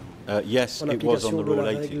 Yes, En it was on application the de la Rule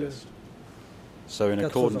 80 règle list. So in 80.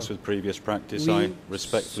 accordance with previous practice, Oui, I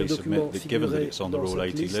respectfully ce document submit that given that figurait it's on the dans Rule cette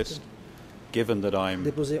 80 liste, list, given that I'm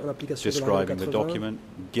déposé en application de l'article describing the 80, document,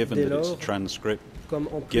 given dès that it's lors, a transcript, comme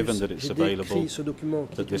en plus given that it's j'ai available, décrit ce document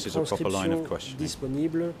qui that est une this is a proper line of transcription questioning.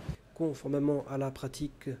 disponible, conformément à la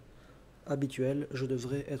pratique habituelle, je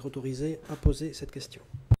devrais être autorisé à poser cette question.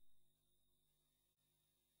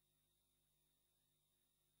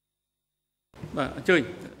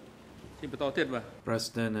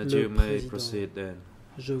 President, Le you may président. proceed then.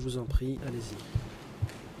 Je vous en prie, allez-y.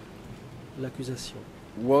 L'accusation.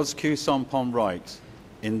 Was Kyu Sampon right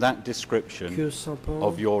in that description Que Sampan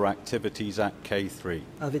of your activities at K3?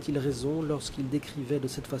 avait-il raison lorsqu'il décrivait de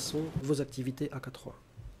cette façon vos activités à K3?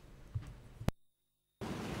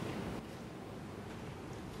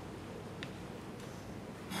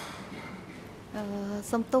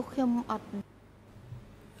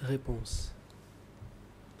 Réponse.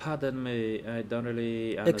 Pardon me, I don't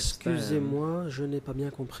really understand. Excusez-moi, je n'ai pas bien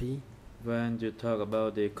compris. When you talk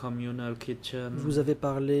about the communal kitchen Vous avez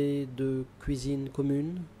parlé de cuisine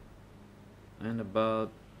commune and about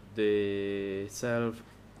the self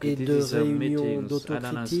et de criticism réunions meetings, I don't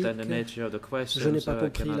understand the d'autocritique. nature of the question, Je n'ai so pas I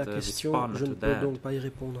compris cannot la question, respond je ne to peux that. donc pas y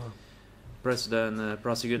répondre. President, Le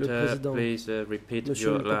prosecutor, président, please repeat Monsieur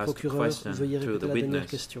your le last procureur, question veuillez to répéter the la dernière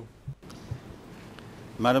witness. question.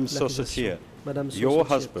 Madam L'accusation. Sosotier, Madame your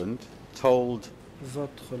Sosotiet, husband told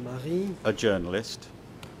votre mari a journalist,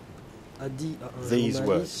 a dit à un These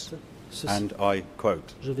journaliste ceci, and I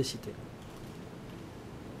quote, je vais citer.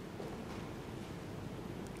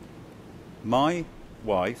 "My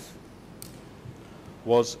wife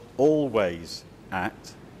was always at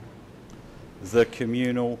the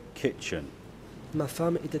communal kitchen, Ma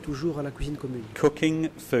femme était toujours à la cuisine commune. cooking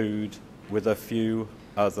food with a few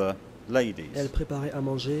other ladies. Elle préparait à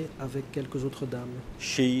manger avec quelques autres dames.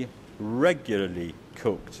 She regularly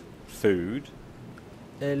cooked food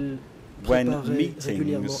Elle when préparait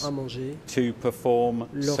régulièrement meetings à manger to perform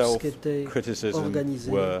lorsqu'étaient self-criticism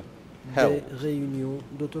organisées were des held." réunions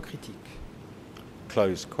d'autocritique.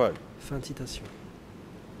 Close quote. Fin de citation.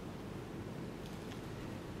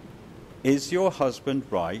 Is your husband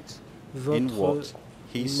right in Votre what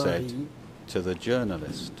he said mari to the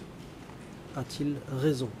journalist? a-t-il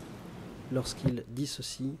raison lorsqu'il dit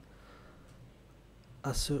ceci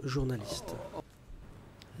à ce journaliste?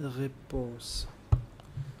 Réponse.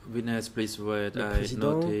 Witness, please wait. Le I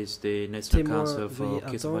président, notice the National témoin, Council for veuillez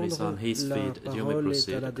Kismari is on attendre. his La feet. You may parole est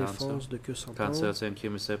proceed, à la Council. défense de Que Sampan. Council, thank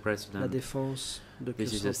you, Mr. La President. défense de Que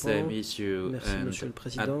This is the Sampan. same issue, Merci, Monsieur le and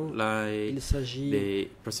Président. like Il s'agit the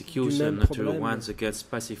prosecution même to problème. once again À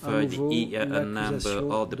specify the nouveau, EIN number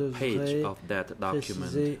l'accusation or the page devrait of that document.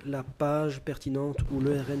 préciser la page pertinente ou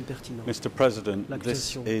le RN pertinent. Mr. President, this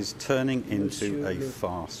L'accusation. is turning into Monsieur a le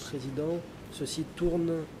farce. Président, ceci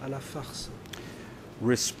tourne à la farce.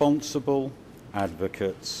 Responsible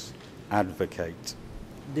advocates advocate.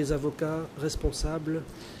 Des avocats responsables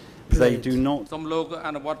They plaident. do not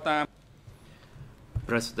Le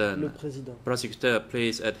President, Président. prosecutor,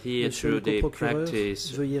 please adhere Monsieur to le the procureur,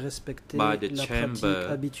 practice veuillez respecter by the la pratique chamber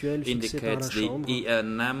habituelle fixée par la indicates the Chambre EIN en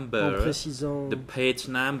number, précisant the page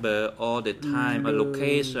number, or the time le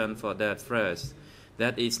allocation for that phrase.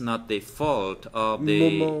 That is not the fault of the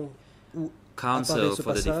moment où counsel apparaît ce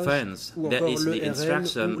for the passage defense. ou That encore is le the RN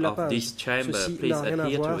instruction ou la of page. this chamber. Ceci Please n'a rien à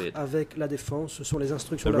adhere voir to it. avec la défense, ce sont les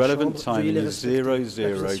instructions The de la relevant Chambre, veuillez time les is respecter.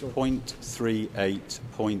 L'accusation.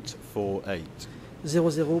 00.38.48.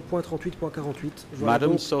 00.38.48. Voilà Madam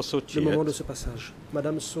donc Sosotiet, le moment de ce passage.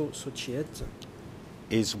 Madame Sosotiet,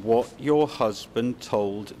 is what your husband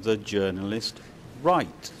told the journalist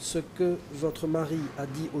right? ce que votre mari a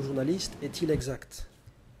dit au journaliste est-il exact?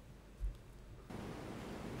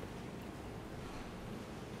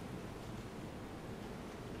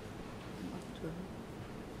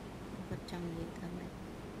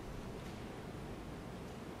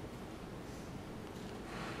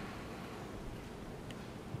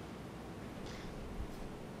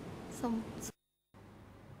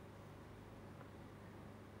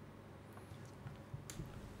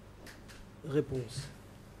 Réponse.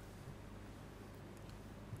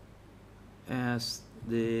 As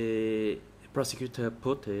the prosecutor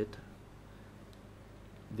put it,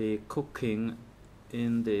 the cooking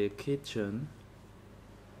in the kitchen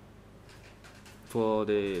for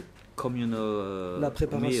the communal La meal,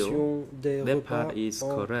 préparation des that repas part is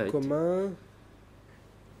en correct. commun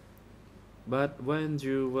but when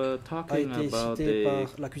you were a talking été about cité the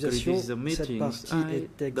par l'accusation. criticism Cette meetings, partie I est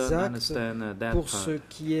don't exacte. understand that Pour part. ce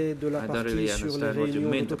qui est de la I don't partie really sur les understand what you réunions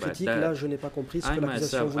meant about autocritiques, that. là je n'ai pas compris ce I que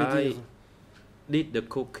l'accusation myself, voulait I- dire. Did the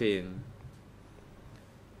cooking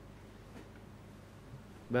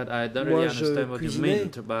But I don't Moi, really je understand what you cuisinais,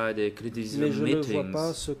 meant by the criticism mais je ne vois meetings.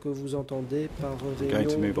 pas ce que vous entendez par to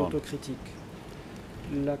réunion move on. d'autocritique.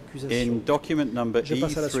 In L'accusation. document number Je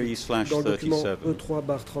passe à la suite. Dans le document E3/37,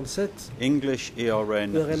 E3/37, English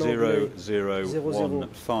ERN ERN anglais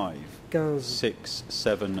 0015 15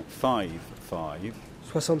 6755,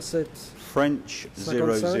 67 French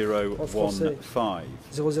 55, en français 0015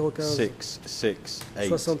 0015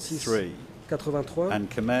 6683, 83 and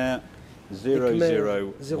Khmer Khmer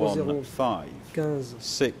 0015 15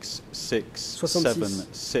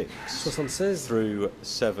 6676 76 through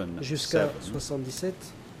jusqu'à 77. 77.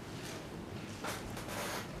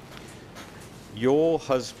 Your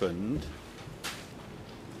husband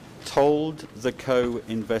told the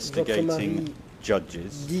co-investigating Votre mari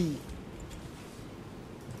judges dit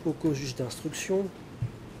au co-juge d'instruction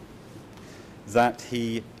that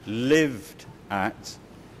he lived at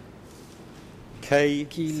qu'il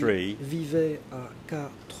K3 vivait à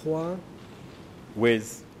K3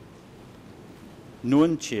 with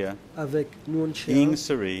Nuon Chea, avec Nuon Chea, Ieng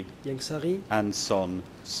Sari Ieng Sari and Son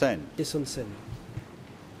Sen. et Son Sen.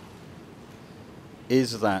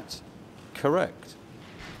 Is that correct?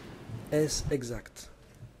 Est-ce exact?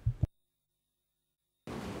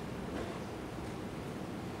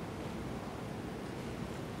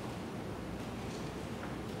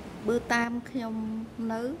បើតាមខ្ញុំ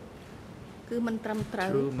នៅគឺមិនត្រឹមត្រូវ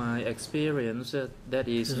Through my experience, that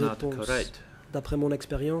is not Réponse. correct. D'après mon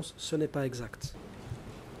expérience, ce n'est pas exact.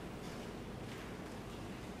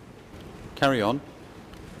 Carry on.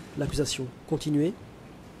 L'accusation. Continuez.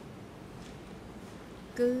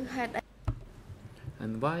 គឺហេតុអី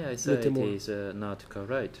And why I say it témoin. is not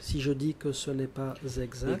correct? Si je dis que ce n'est pas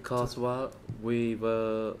exact, Because while we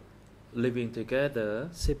were living together,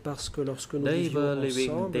 c'est parce que lorsque nous they were vivions living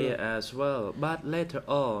ensemble, there as well. But later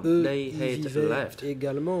on, eux they y had vivaient left.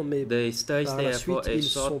 également, mais They stayed par la there for suite, a ils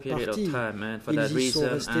short sont period partis. of time, and for Ils that y sont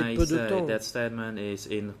reason, restés I peu de say temps. that statement is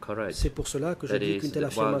incorrect. c'est pour cela que je That dis is, qu'une telle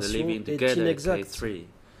while they're affirmation living est together, inexacte. K3.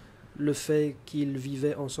 Le fait qu'ils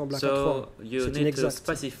vivaient ensemble à 4 So ans, you c'est need to inexact.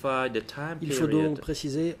 specify the time Il faut donc period.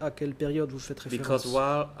 préciser à quelle période vous faites Because référence.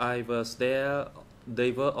 while I was there,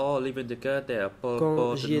 they were all living together. Pol Quand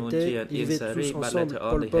Pot, j'y Nuon étais, Chea, and ils Ieng vivaient Sari, tous but ensemble, later on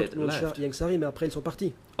Pol they Pot, had Nuon Chea, left. Ieng Sari, mais après ils sont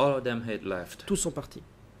partis. All of them had left. Tous sont partis.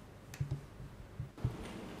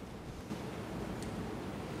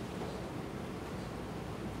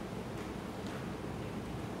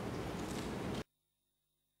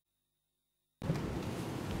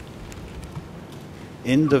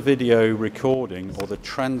 In the video recording or the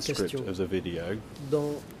transcript Question. of the video,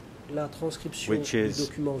 Dans la transcription which du is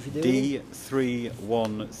document vidéo,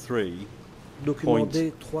 D313 document point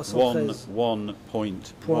D313.11.1,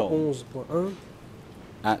 11.1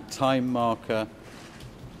 at time marker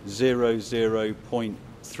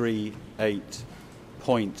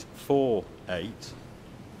 00.38.48,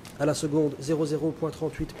 à la seconde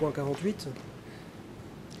 00.38.48,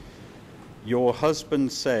 your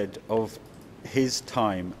husband said of his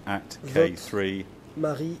time at K3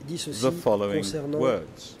 Marie dit ceci the following concernant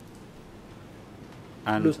words,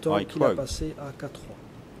 and le temps I qu'il a quote, passé à K3.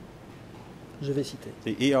 Je vais citer.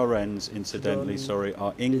 the ERNs, incidentally, donne sorry,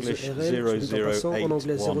 are English ERN, soit dit en passant, en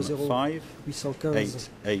anglais 00815 815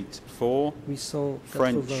 884, 884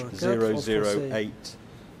 French en français 008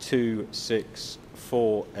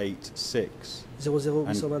 26486,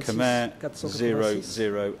 00826 and Khmer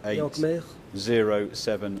 486 et en 008 Khmer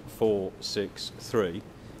 07463.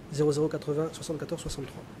 0080 74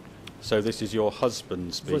 63. So this is your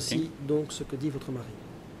husband speaking. Voici donc ce que dit votre mari.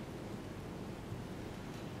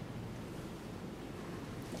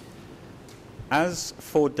 As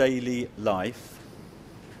for daily life,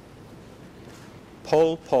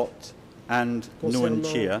 Pol Pot and Nuon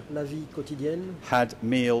Chea Concernant la vie quotidienne, had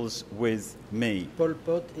meals with me, Pol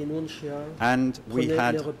Pot et Nuon Chea, and we prenaient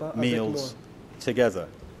had les repas avec meals moi. together.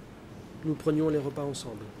 Nous prenions les repas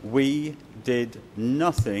ensemble. We did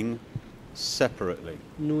nothing separately.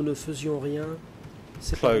 Nous ne faisions rien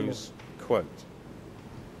séparément. Close quote.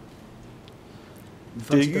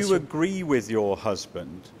 Fin Do de you citation. agree with your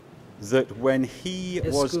husband that when he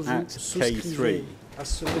Est-ce was que vous at souscrivez K3, à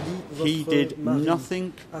ce que dit he votre did mari,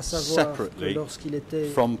 nothing à savoir que separately lorsqu'il était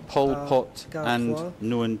from Pol à Pot K3, and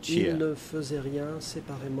Nuon Chea? il ne faisait rien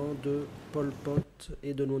séparément de Pol Pot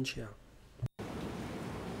et de Nuon Chea.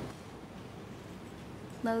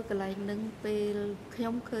 នៅកន្លែងនឹងពេលខ្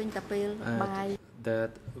ញុំឃើញតែពេលបាយ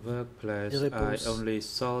That workplace, I Réponse. only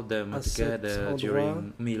saw them À cet together endroit, during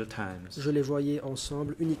meal times. Je les voyais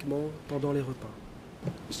ensemble uniquement pendant les repas.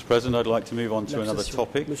 Mr. President, I'd like to move on to another L'accession.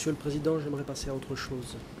 topic. Monsieur le Président, j'aimerais passer à autre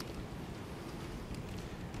chose.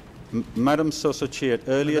 Madam Sosochiat,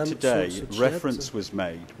 earlier Madame today, Sosochiat, reference was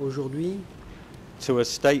made Aujourd'hui, to a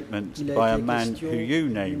statement il a by a été man question who you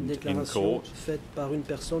d'une named in déclaration court faite par une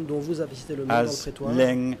personne dont vous avez cité le nom dans le as prétoire,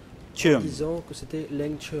 Leng en Chum. disant que c'était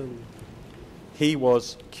Leng Chun. He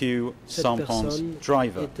was Q Cette Sampon's personne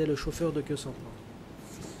driver. était le chauffeur de Khieu Samphan.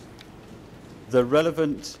 The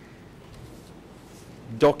relevant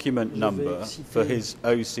document Je vais number citer for his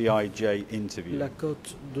OCIJ interview La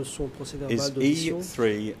cote de son procès is verbal d'audition,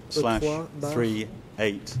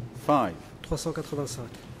 E3/385. 385.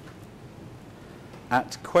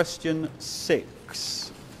 At question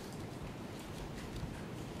 6,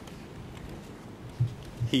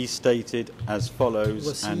 he stated as follows,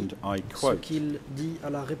 Voici and I ce quote, qu'il dit à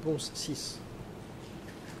la réponse 6.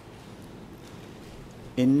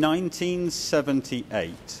 in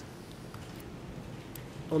 1978,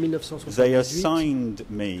 En they 1978, assigned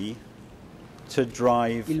me to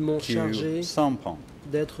drive Ils m'ont Q chargé Sampon,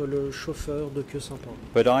 d'être le chauffeur de Khieu Samphan.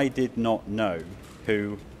 but I did not know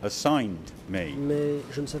who assigned me. Mais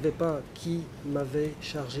je ne savais pas qui m'avait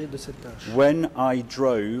chargé de cette tâche. When I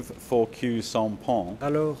drove for Q Sampon,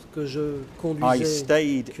 Alors que je I conduisais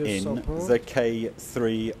stayed Khieu in Samphan, the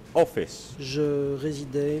K3 office je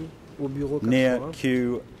résidais au bureau near 4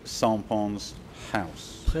 Q Sampon's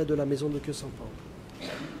house. près de la maison de Khieu Samphan.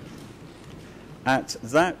 At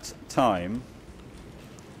that time,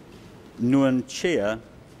 Nguyen Chia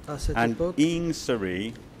À cette and époque, Ieng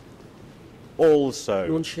Sari also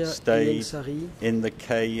Nguyen Chia et Ieng stayed Sari in the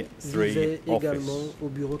K3 vivaient également office. au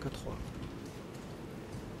bureau K3.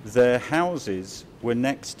 Their houses were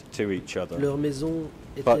next to each other, Leurs maisons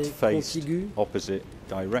but étaient faced contiguës, opposite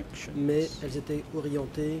directions. mais elles étaient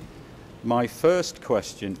orientées My first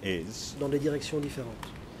question is, dans des directions différentes.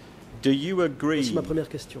 do you agree Voici ma première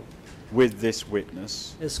question. with this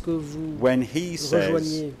witness Est-ce que vous when he says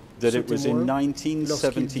rejoignez that ce it was in témoin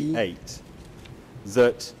 1978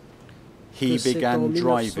 that he que c'est began en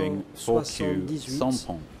driving for Q 1978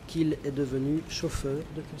 Sampon? qu'il est devenu chauffeur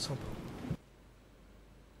de Khieu Samphan?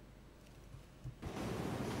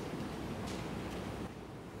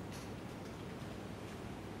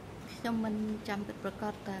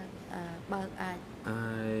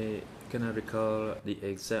 I cannot recall the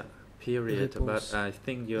exact period, but Réponse. I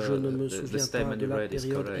think Je ne me the souviens pas statement de you la read is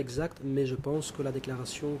période correct. exacte, mais je pense que la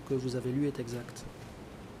déclaration que vous avez lue est exacte.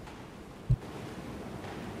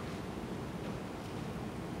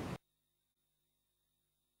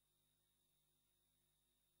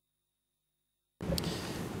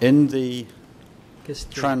 In the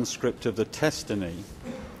Question. transcript of the testimony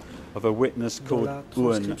of a witness Dans called la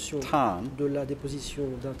Uan transcription Tan, de la déposition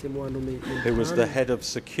d'un témoin nommé who was the Tan, head of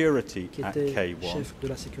security qui at était K1, chef de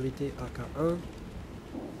la sécurité à K1,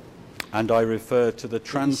 and I refer to the ici,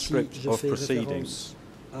 transcript je of fais proceedings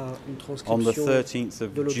à une on the transcription 13th de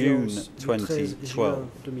of June l'audience du 13 juin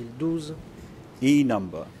 2012, 2012, E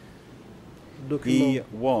number document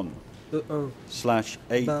E1 E1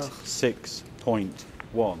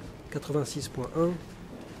 /86.1, 86.1,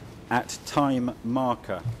 at time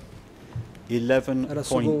marker À la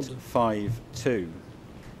seconde.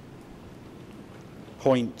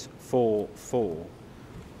 11.52.44,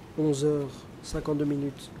 11h52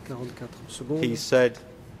 minutes 44 secondes. he said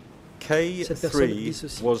Cette personne dit K3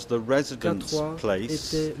 ceci. was the residence K3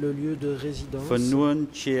 place était le lieu de résidence for Nguyen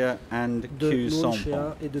Chia and de Khieu Nguyen Sampon,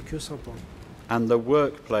 Chia et de Khieu Samphan. and the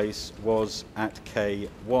workplace was at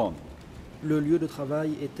K1. Le lieu de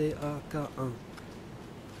travail était à K1.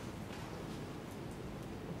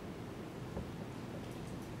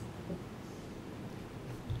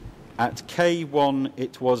 At K1,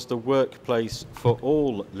 it was the workplace for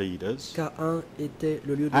all leaders. K1 était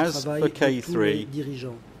le lieu de As travail for de tous les K3,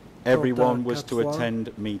 dirigeants. Everyone Quant à was to K3, attend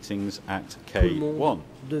meetings at Tout le monde K1.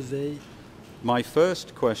 devait My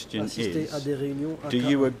first question assister à is, des réunions à do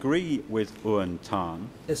you K1. agree with Uan Tan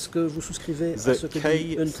Est-ce que vous souscrivez à that ce que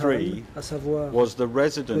dit Nguyen Tan, K3 à savoir was the que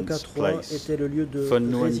residence K3 place était le lieu de for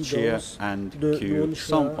Nguyen Chia résidence and de Khieu Nguyen Chia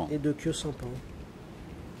Sampon? et de Khieu Samphan?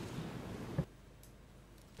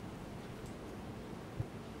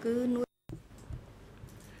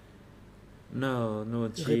 No,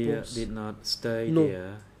 Nguyen Chia Réponse. did not stay Non.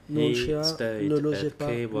 there. Nguyen He Chia stayed ne logeait at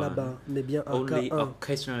pas là-bas, K1. mais bien à Only K1.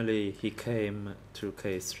 occasionally he came to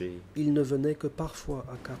K3. Il ne venait que parfois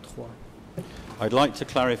à K3. I'd like to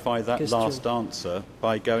clarify that Question. last answer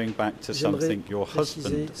by going back to J'aimerais something your préciser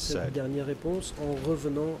husband cette said. dernière réponse en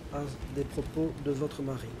revenant à des propos de votre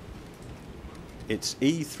mari. It's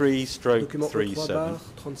Document E3/37.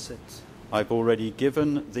 E3/37, I've already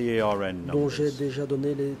given the ERN dont j'ai numbers déjà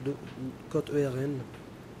donné les deux codes ERN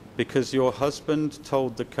Because your husband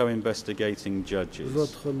told the co-investigating judges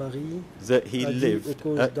Votre mari that he a dit lived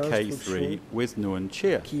aux at causes K3 d'instruction with Nguyen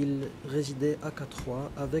Chia. qu'il résidait à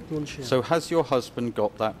K3 avec Nguyen Chia. So has your husband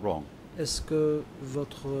got that wrong? Est-ce que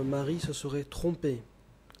votre mari se serait trompé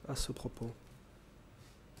à ce propos?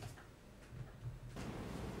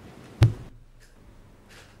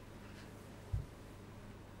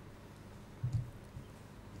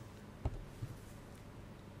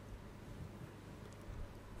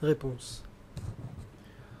 Réponse.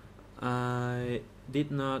 I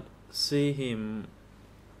did not see him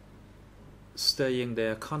staying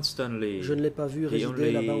there constantly. Je ne l'ai pas vu He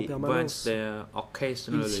résider là-bas en only went permanence. there Il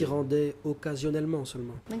occasionally. s'y rendait occasionnellement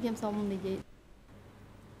seulement. នឹងខ្ញុំសូមនិយាយ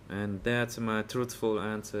And that's my truthful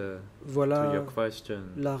answer to Voilà your question.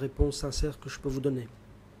 la réponse sincère que je peux vous donner.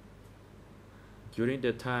 During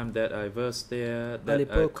the time that I was there, À that I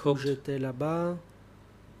l'époque où cooked, j'étais là-bas,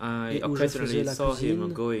 I et où je faisais occasionally la saw him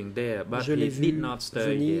cuisine, going there, but je he l'ai did vu not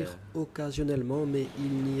stay venir there. occasionnellement, mais il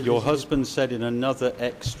n'y Your résidait husband said in another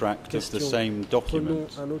extract of the Question. same pas. Prenons document,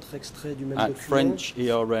 un autre extrait du même at document. French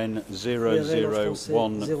ERN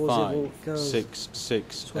 00156683,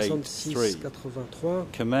 6683,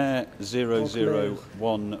 Khmer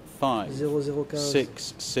 0015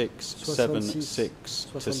 00166676 to 76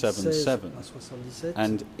 77, à 77,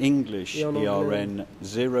 and English Et en anglais, ERN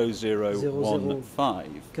 0015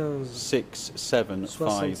 15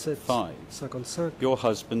 6755. 55. Your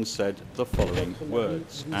husband said the following Votre mari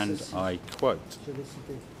words, dit and ceci. I quote: Je vais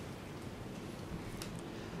citer.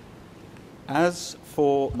 As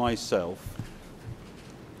for myself,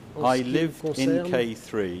 En I ce qui me lived in concerne,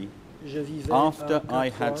 K3 je vivais after à I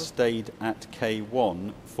had K3 stayed at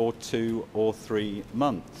K1 for 2 or 3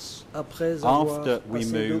 months, après avoir after we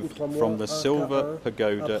passé 2 ou moved 3 mois from the à Silver K1,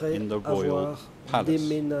 Pagoda après in the Royal avoir Palace.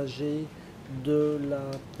 déménagé de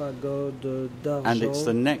la pagode And it's the d'argent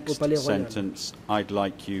au next palais royal. sentence I'd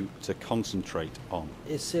like you to concentrate on.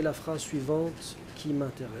 Et c'est la phrase suivante qui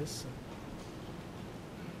m'intéresse.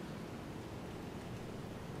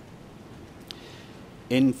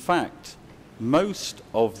 In fact, most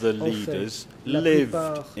of the En fait, leaders la lived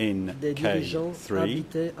plupart in des dirigeants K3.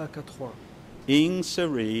 habitaient à K3. Ing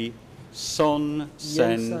Sari, Son Yen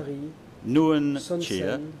Sen, Sari, Nguyen Son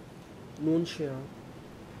Chia, Sen, Nguyen Chia.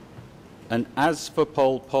 and as for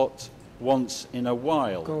Pol Pot, once in a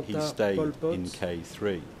while Quant he à stayed Pol Pot, in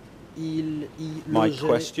K3. Il y My logeait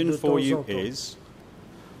question de for temps you en temps. is,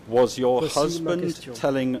 was your Voici ma husband question.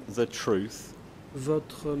 telling the truth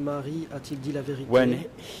Votre mari a-t-il dit la vérité when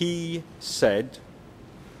he said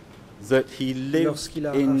that he lived Lorsqu'il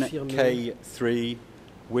a in affirmé K3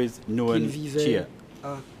 with qu'il Nguyen vivait Chia?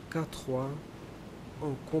 à K3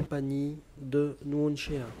 en compagnie de Nguyen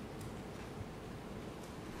Chia?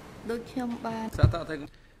 ដូចខ្ញុំបាន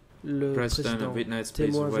Le President président of Witness,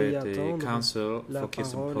 please témoin veuillez wait the attendre. counsel La for parole est à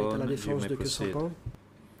Kisampon. la You défense may de proceed. Kesampan.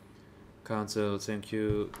 Counsel, thank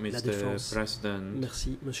you, La Mr. défense. President.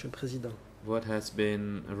 Merci, Monsieur le Président. What has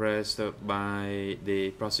been raised by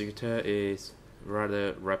the prosecutor is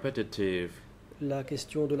rather repetitive, La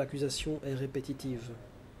question de l'accusation est répétitive.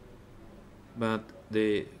 but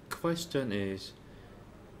the question is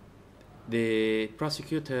the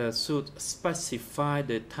prosecutor should specify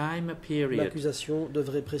the time period L'accusation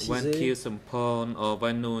devrait when préciser Khieu Sampon or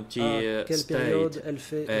when Nguyen à Chia quelle période stayed elle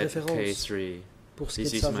fait at référence. K3. Pour ce qui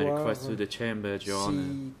This est is de my savoir request to the chamber, Your Honor.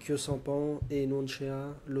 si Khieu Sampon et Nguyen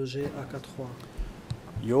Chia logeaient à K3.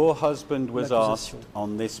 Your husband was L'accusation. asked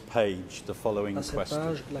on this page the following À cette question.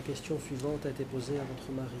 page, la question suivante a été posée à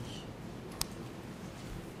votre mari.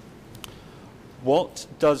 What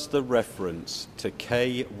does the reference to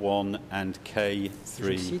K1 and Je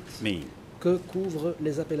K3 cite, mean? Que couvrent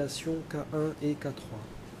les appellations K1 et K3?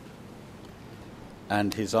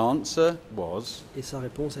 And his answer was, Et sa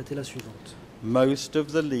réponse a été la suivante. most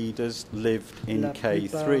of the leaders lived in La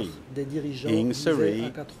plupart K3, des dirigeants Ing vivaient Sari, à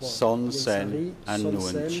K3. Son Yen Sen, Sari, and Son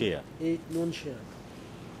Nguyen Sen Chia. et Nguyen Chia.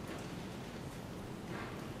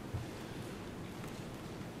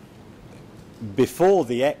 Before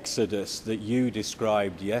the exodus that you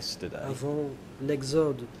described yesterday, Avant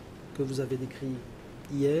l'exode que vous avez décrit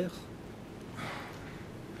hier,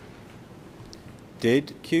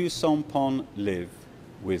 did Khieu Sampon live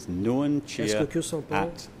with Nguyen est-ce Chia que Khieu Sampon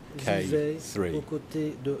at vivait K3? aux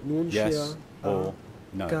côtés de Nguyen Chia Yes à or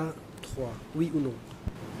no? K3? Oui ou non?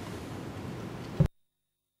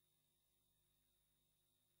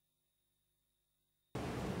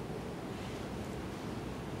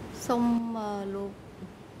 Somme លោក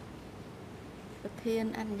ប្រធាន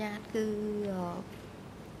អនុញ្ញាតគឺ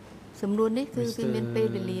សំណួរនេះគឺវាមានពេល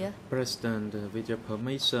វេលា President, with your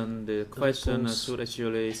permission, the question Réponse. should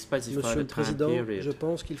actually specify Monsieur the le time Président, period. je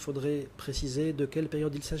pense qu'il faudrait préciser de quelle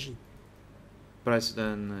période il s'agit.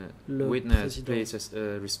 President, Le witness, président. please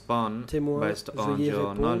respond Témoin, based on veuillez your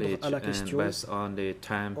répondre knowledge à la and question based on the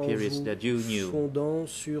time en periods vous that you knew. fondant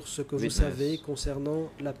sur ce que vous Witness. savez concernant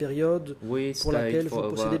la période We pour laquelle stayed vous for a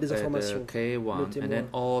possédez while des at informations. K1 Le and témoin. then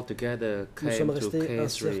all together Nous came sommes to restés un K3.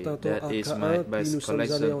 certain temps That à is my K1, puis best nous sommes allés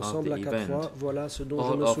collection of ensemble the à K3. event. Voilà ce dont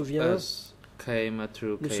je All me of souviens. us came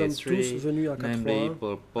through Nous sommes tous K3, venus à namely K3,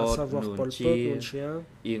 Pol à Pot, savoir Pol Nuon Pot, Chea, Nuon Chea,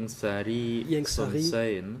 Ieng Sari, Ieng Son Sari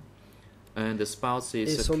Sen, and the et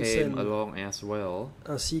spouses Son came Sen, along as well.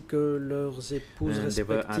 ainsi que leurs épouses And there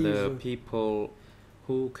were other respectives. people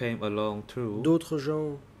who came along too, D'autres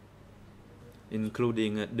gens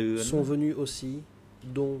including Duan sont venus aussi,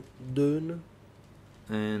 dont Deun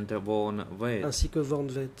and Von Vet. ainsi que Van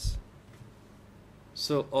Vet.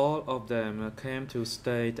 So all of them came to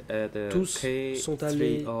stay at the Tous sont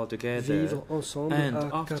allés K3 all together, vivre ensemble and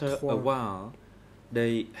à after a K3. while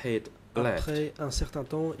they had left. Après un certain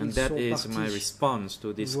temps, And ils that sont is my partis. response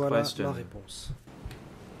to this Voilà question. ma réponse.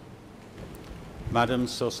 Madam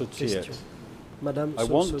Sosachiet, Question. Madame I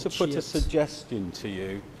want to put a Sosochiet, suggestion to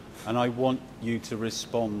you, and I want you to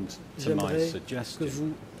respond to my j'aimerais que suggestion.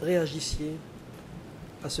 vous réagissiez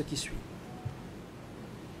à ce qui suit.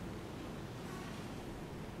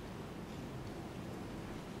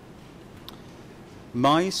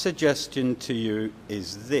 My suggestion to you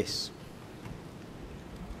is this: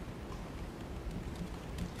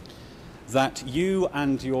 that you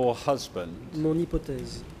and your husband Mon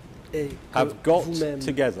hypothèse est que have got vous-même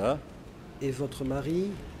together et votre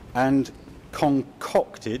mari, and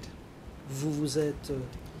concocted vous vous êtes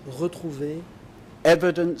retrouvés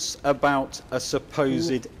evidence about a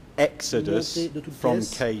supposed exodus monter de toutes from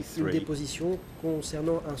pièces une K3 déposition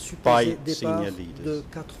concernant un by supposé départ senior leaders de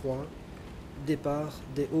K3, départ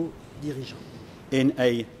des hauts dirigeants. in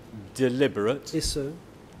a deliberate, Et ce,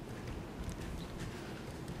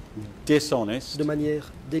 dishonest, de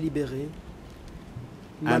manière délibérée,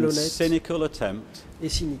 and malhonnête cynical attempt et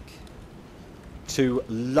cynique, to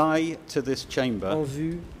lie to this en chamber,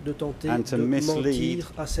 vue de tenter and to de mislead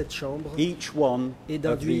mentir à cette chambre each one et of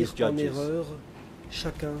d'induire these en judges. erreur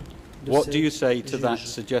chacun de What ces do you say to that juges.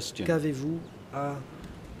 suggestion? Qu'avez-vous à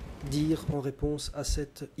dire en réponse à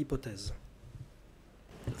cette hypothèse?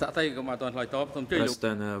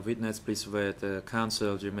 President, witness, please wait.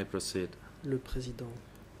 Counsel, you may proceed. Le président.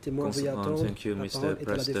 Témoin, Cons- veuillez attendre. thank you, La Mr. parole est à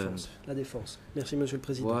la President. défense. La défense. Merci, Monsieur le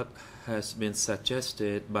Président. What has been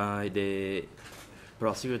suggested by the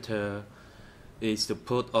prosecutor is to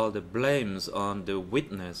put all the blames on the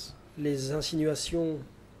witness. Les insinuations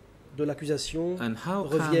de l'accusation And how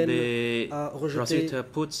can reviennent the à rejeter prosecutor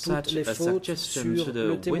put toutes such les a fautes suggestion sur to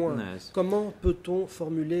le the témoin. witness? Comment peut-on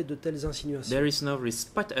formuler de telles insinuations? There is no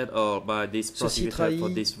respect at all by this Ceci prosecutor for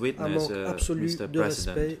trahit this un witness, manque absolu Mr. de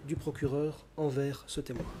President. respect du procureur envers ce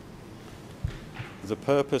témoin. The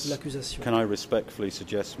purpose, L'accusation. can I respectfully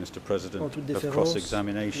suggest, Mr. President, En toute of déférence,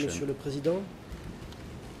 cross-examination Monsieur le Président,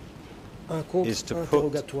 un is to put the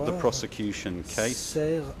contre-interrogatoire prosecution case,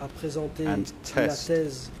 sert à présenter and la test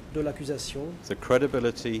thèse de l'accusation the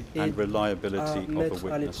credibility et and à reliability of a mettre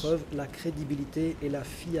à witness. l'épreuve la crédibilité et la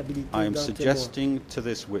fiabilité I am d'un témoin. suggesting to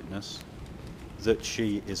this witness that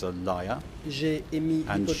she is a liar J'ai émis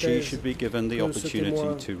and she l'hypothèse should be given the que ce témoin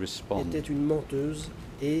opportunity to respond. était une menteuse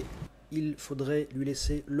et il faudrait lui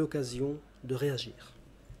laisser l'occasion de réagir.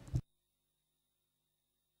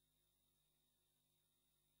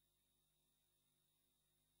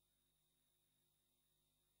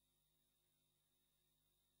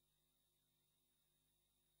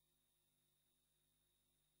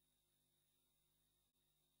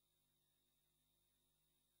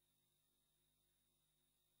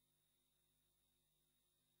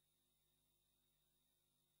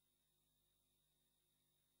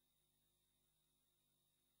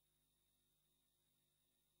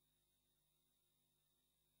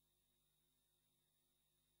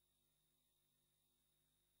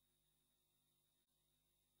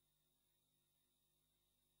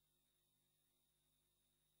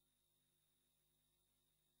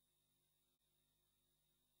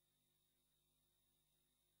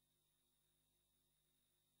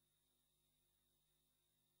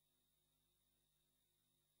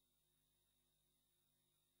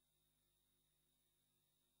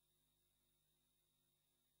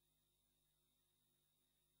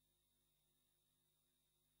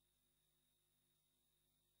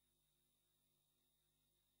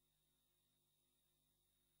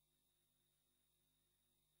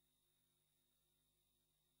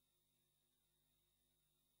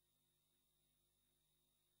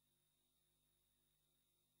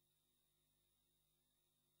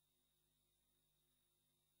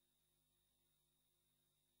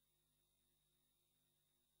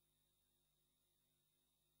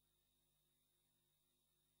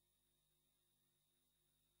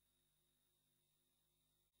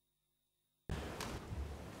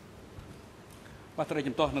 the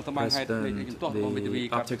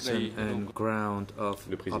objection and ground of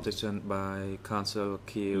Le président. objection by counsel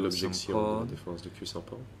Kyu L'objection de la Sampon défense de Kyu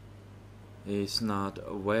Sampon is not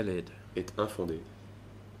valid. est infondée.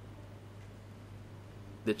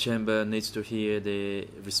 The chamber needs to hear the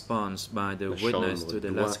response by the La witness chambre to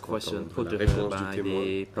the doit last question entendre put la to her réponse du by témoin the à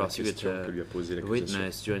la question prosecutor. que lui a posée l'accusation.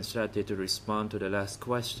 Witness, you're instructed to respond to the last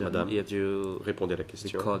question. Madame, If you répondez à la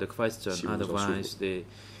question. recall the question, si vous vous en otherwise the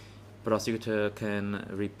prosecutor can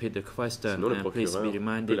repeat the question. Sinon, le And please be procureur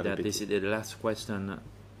reminded peut la that this is répéter. the last question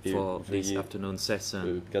Et for this veuillez afternoon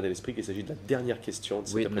session. garder à l'esprit qu'il s'agit de la dernière question de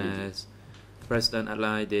cet après-midi. Witness, President,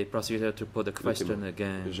 allow the prosecutor to put the question témoin.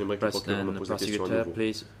 again. J'aimerais que le procureur me President, pose la question à prosecutor, nouveau.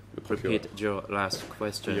 please Le procureur, repeat your last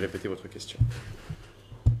question. veuillez répéter votre question.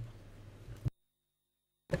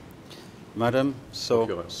 Madam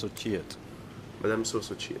Procureur. Sochiat. Madame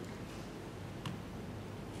Sosochir,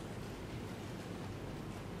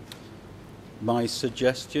 My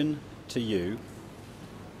suggestion to you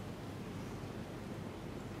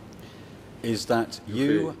is that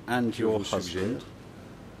you and je your vous suggère husband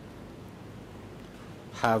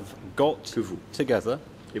have got que vous together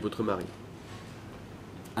et votre mari,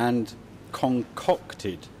 and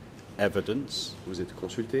concocted evidence vous êtes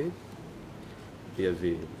consultés et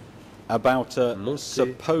avez about a monté de toutes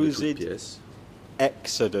supposed pièces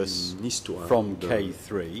exodus une histoire from d'un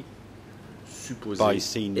K3 supposé by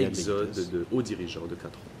senior exode leaders. de hauts dirigeants de 4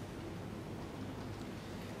 ans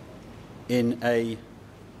in a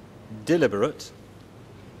deliberate,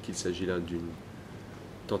 qu'il s'agit là d'une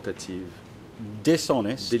tentative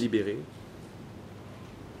dishonest, délibérée,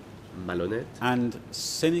 malhonnête and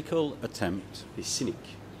cynical attempt et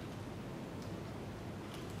cynique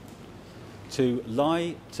to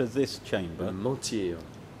lie to this de chamber mentir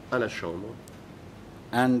à la Chambre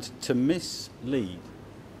and to mislead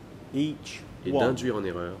each et one d'induire en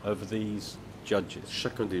erreur of these judges.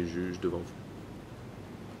 chacun des juges devant vous.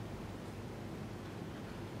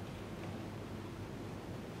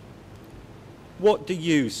 What do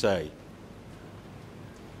you say?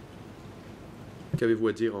 Qu'avez-vous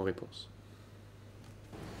à dire en réponse?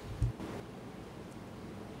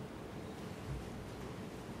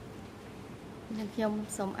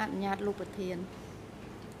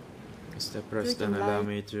 Mr. President, allow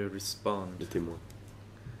me to respond. Les témoins.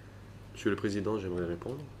 Monsieur le Président, j'aimerais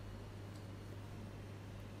répondre.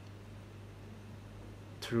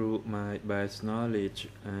 Through my biased knowledge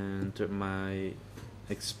and my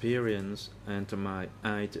experience and my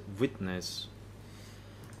eyewitness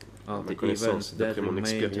of Ma the connaissance, events that d'après mon remained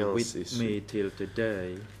expérience et with ceux me till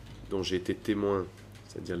today, dont j'ai été témoin,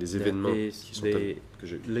 c'est-à-dire les that événements is qui sont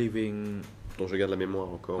the living, dont je garde la mémoire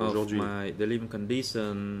encore of aujourd'hui, the living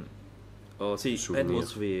condition or the Souvenir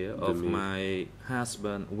atmosphere de of mes my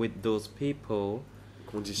husband with those people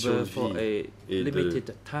conditions were de for vie a et de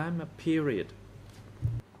limited time period.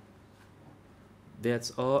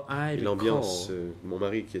 That's all I et l'ambiance. recall. Mon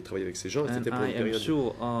mari qui a travaillé avec ces gens, And c'était pour I une am période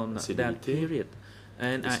sure on assez that limitée. period.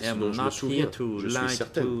 And Et I c'est ce am dont je me not souviens. here to Je suis lie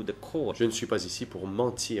certain. to the court Je ne suis pas ici pour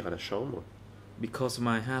mentir à la Chambre, because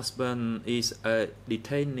my husband is a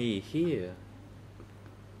detainee here.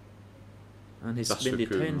 And he's Parce been que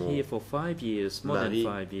detained mon here for 5 years, more than mari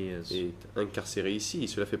 5 years. est incarcéré ici.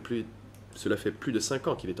 Cela fait plus de 5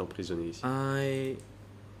 ans qu'il est emprisonné ici. I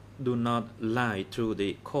do not lie to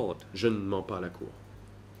the court. Je ne mens pas à la Cour.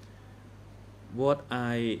 What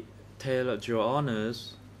I tell your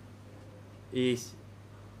honors is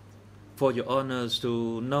for your honors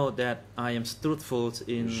to know that I am truthful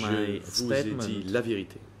in my Je vous ai dit statement. la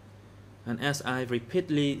vérité. And as I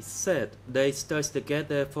repeatedly said, they stayed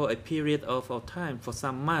together for a period of time, for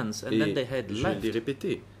some months, and then Et they had je left. l'ai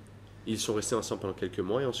répété. Ils sont restés ensemble pendant quelques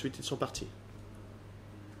mois et ensuite ils sont partis.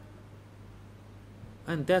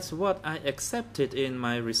 And that's what I accepted in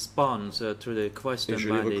my response to the question Et je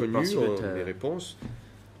l'ai by the reconnu en mes prosecutor. réponses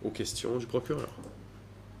aux questions du procureur.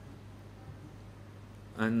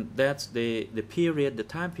 And that's the period, the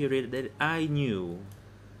time period that I knew.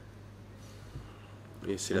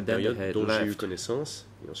 Et c'est la And then they période had dont j'ai eu left. connaissance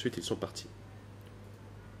et ensuite ils sont partis.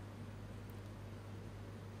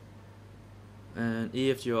 And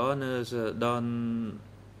if your honors don't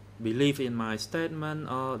believe in my statement,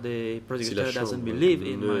 or the Si prosecutor la doesn't Chambre believe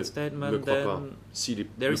in ne my me statement, croit pas, then si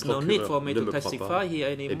there le is no need procureur for me ne to me croit testify pas, here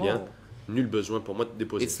eh bien, anymore. nul besoin pour moi de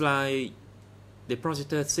déposer. It's like the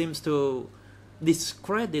prosecutor seems to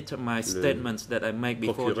discredit my statements that I make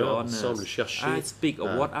before your procureur semble honors. chercher I speak of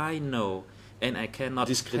à what I know, and I cannot tell the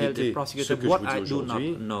discréditer ce prosecutor que je what vous dis I do not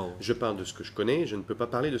aujourd'hui. know. Je parle de ce que je connais, je ne peux pas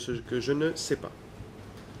parler de ce que je ne sais pas.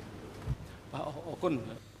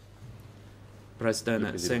 President,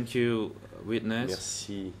 Président. thank you, witness.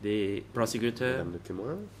 Merci, The prosecutor, Madame le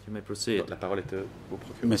témoin. you may proceed. La parole est au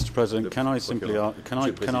procureur. Mr. President, Le can I simply procureur. can Monsieur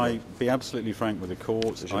I le can I Président. be absolutely frank with the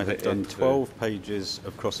court? I J'aimerais have done être 12 pages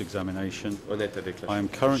of cross-examination. Honnête avec la I am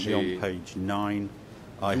currently J'ai on page 9.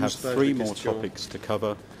 I 12 have pages 3 de more questions. topics to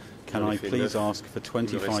cover. Can J'en ai I fait please 9. ask for Il me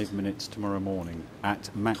 25 reste minutes tomorrow morning at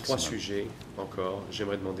 3 maximum? sujets encore.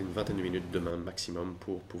 J'aimerais demander une vingtaine de minutes demain maximum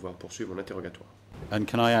pour pouvoir poursuivre mon interrogatoire. And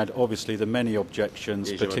can I add, obviously, the many objections,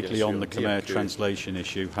 Et j'aimerais particularly bien on sûr the dire Khmer que translation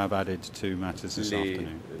issue, have added to matters this Les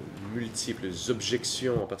afternoon. multiples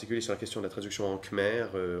objections, en particulier sur la question de la traduction en khmer,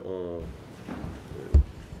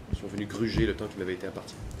 sont venues gruger le temps qui m'avait été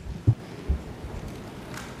imparti.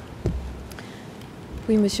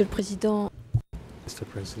 Oui, Monsieur le Président, Mr.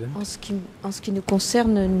 President, en ce qui nous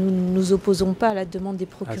concerne, nous ne nous opposons pas à la demande des as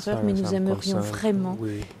procureurs, far mais as nous I'm aimerions concerned, vraiment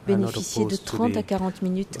we are not bénéficier de opposed to 30 à the 40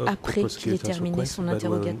 minutes après qu'il ait prosecutor's terminé request, son but we'll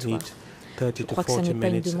interrogatoire. need 30 Je to crois que ce 40 n'est pas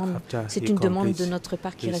une minutes demande, after c'est he une demande de completes notre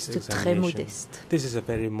part qui his reste très examination. modeste. This is a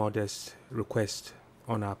very modest request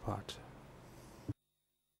on our part.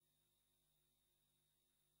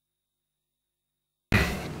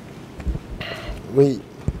 Oui,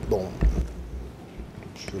 bon,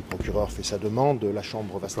 monsieur le procureur fait sa demande, la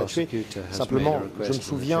Chambre va statuer. Simplement, je me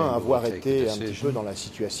souviens avoir été un petit peu dans la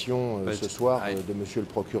situation ce soir de monsieur le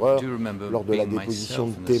procureur lors de la déposition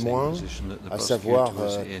de témoins, à savoir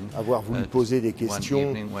avoir voulu poser des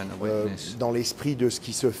questions dans l'esprit de ce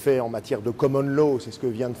qui se fait en matière de common law. C'est ce que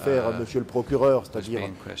vient de faire monsieur le procureur, c'est-à-dire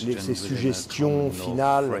ces suggestions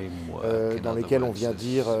finales dans lesquelles on vient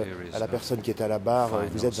dire à la personne qui est à la barre,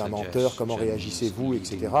 vous êtes un menteur, comment réagissez-vous,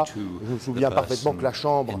 etc. Je me souviens parfaitement que la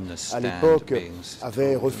Chambre, à l'époque,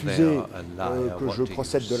 avait refusé que je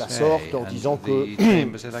procède de la sorte en disant que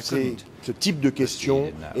c'est ce type de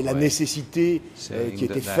questions et la nécessité qui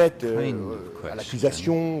était faite à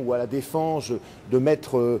l'accusation ou à la défense de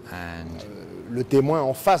mettre le témoin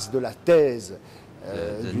en face de la thèse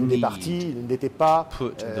d'une des parties n'était pas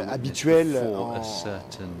habituel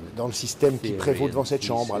dans le système qui prévaut devant cette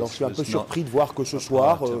Chambre. Alors je suis un peu surpris de voir que ce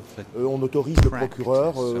soir, on autorise le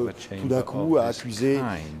procureur tout d'un coup à accuser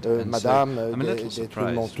Madame d'être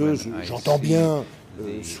une menteuse. J'entends bien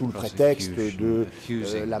sous le prétexte de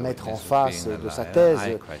la mettre en face de sa thèse.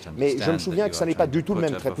 Mais je me souviens que ça n'est pas du tout le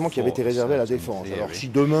même traitement qui avait été réservé à la défense. Alors si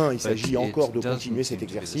demain il s'agit encore de continuer cet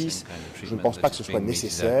exercice, je ne pense pas que ce soit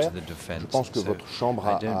nécessaire. Je pense que votre Chambre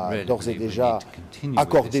a d'ores et déjà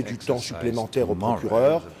accordé du temps supplémentaire au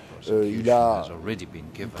procureur. Il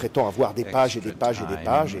prétend avoir des pages et des pages et des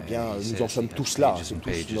pages, et bien nous en sommes tous là,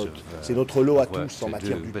 c'est notre lot à tous en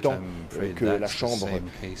matière du temps que la Chambre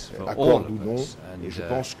accorde ou non, et je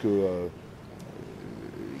pense que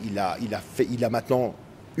il a maintenant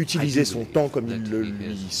utilisé son temps comme il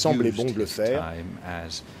lui semblait bon de le faire.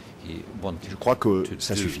 Je crois que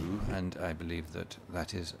ça suffit.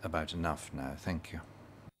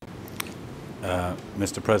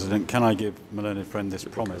 Mr. President, can I give my learned friend this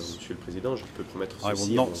promise? Monsieur le Président, je peux promettre I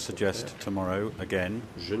ceci will à mon not suggest confrère. tomorrow again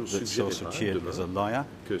Je ne that suggérerai Soso pas Chiet is a demain liar.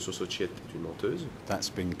 que Soso Chiet est une menteuse.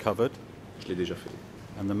 That's been covered. Je l'ai déjà fait.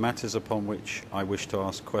 And the matters upon which I wish to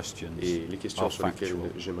ask questions Et les questions are sur lesquelles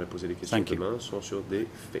factual. j'aimerais poser des questions Thank you. demain sont sur des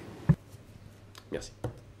faits. Merci.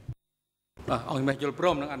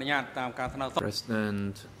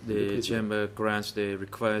 President, the chamber grants the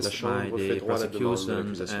request La Chambre by fait the droit à la demande de prosecution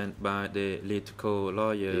l'accusation. and by the lead Et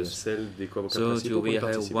co-lawyers. celle des co-avocats So principaux do pour we les have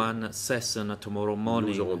parties civiles. one session tomorrow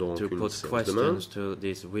morning aurons donc to une put séance demain questions to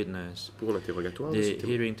this witness. Pour l'interrogatoire de The ce témoin.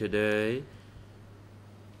 hearing today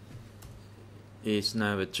is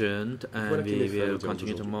now adjourned, and Voilà qui we met fin à will l'audience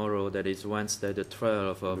continue d'aujourd'hui. tomorrow, that is Wednesday the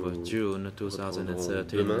 12th of Nous June reprendrons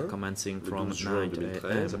 2013, demain, commencing le from 12 juin 9 2013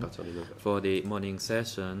 à a.m. partir de 9h. For the morning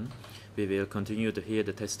session, we will continue to hear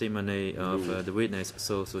the testimony of the witness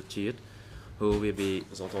Soso Chiet, who will be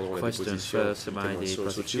Nous entendrons la questioned déposition first du by témoin the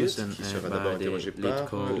Soso Chiet, prosecution qui sera and d'abord by interrogé the lead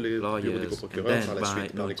par le bureau des co-lawyers, and co-procureurs, par la then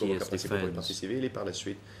suite by par les co-avocats Nutia's principaux pour les parties defense. civiles et par la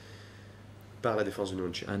suite par la défense de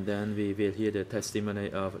Nunchia. And then we will hear the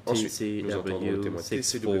testimony of Ensuite, nous entendrons le témoin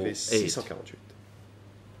TCW TCW 648. 648.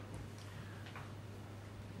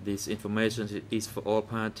 This information is for all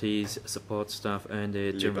parties, support staff, and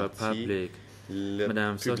the Les general parties, public. le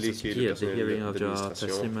Madame public Soso et le Chiet, the personnel hearing of your d'administration.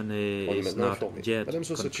 testimony On est is maintenant not informé. yet Madame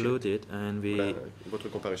Soso Chiet, concluded, and we votre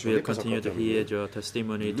comparution will n'est pas continue encore to hear terminée. your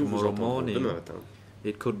testimony Nous vous tomorrow entendrons morning. demain matin.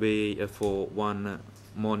 It could be for one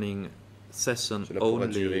morning session Cela pourra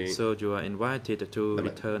only, durer so you are invited to la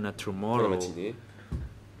return Pour la tomorrow. matinée.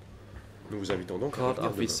 Nous vous invitons donc à court revenir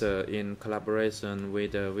demain. officer, in collaboration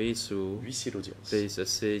with the Huissier d'audience. please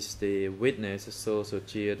assist the witness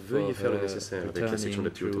associate for Veuillez faire le her nécessaire avec la section returning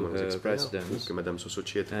d'appui aux to témoins her experts pour residence que Madame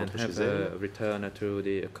Sosochiet and rentre have chez elle her return to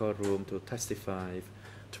the courtroom to testify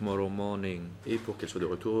tomorrow morning et pour qu'elle soit de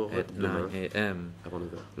retour at demain 9 a.m. avant 9h.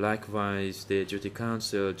 Likewise, the duty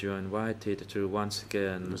counsel, you are invited to once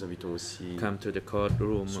again Nous invitons aussi come to the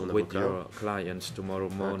courtroom son with avocat your clients tomorrow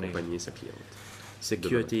à morning. accompagner sa cliente.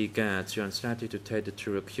 Security guards, you are instructed to take the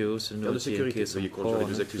two accused, Garde de Nucci and sécurité, veuillez conduire les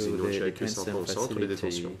Kisampon, deux accusés, to Nucci the et Kisampon, au detention centre de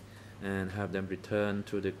facility détention and have them return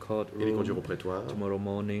to the et les courtroom conduire au prétoire tomorrow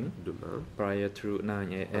morning demain prior to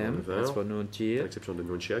 9 a.m. Avant 9 As for à Nunchi, l'exception de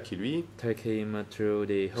Nunchia qui lui take him through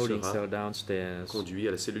the holding sera cell downstairs conduit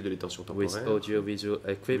à la cellule de détention with temporaire audiovisual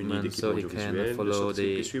muni equipment so d'équipements he can audiovisuels de follow sorte qu'il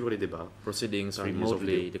the puisse suivre les débats proceedings par liaison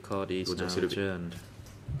remotely. vidéo. The court is now L'audience est levée. adjourned.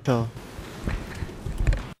 Ciao.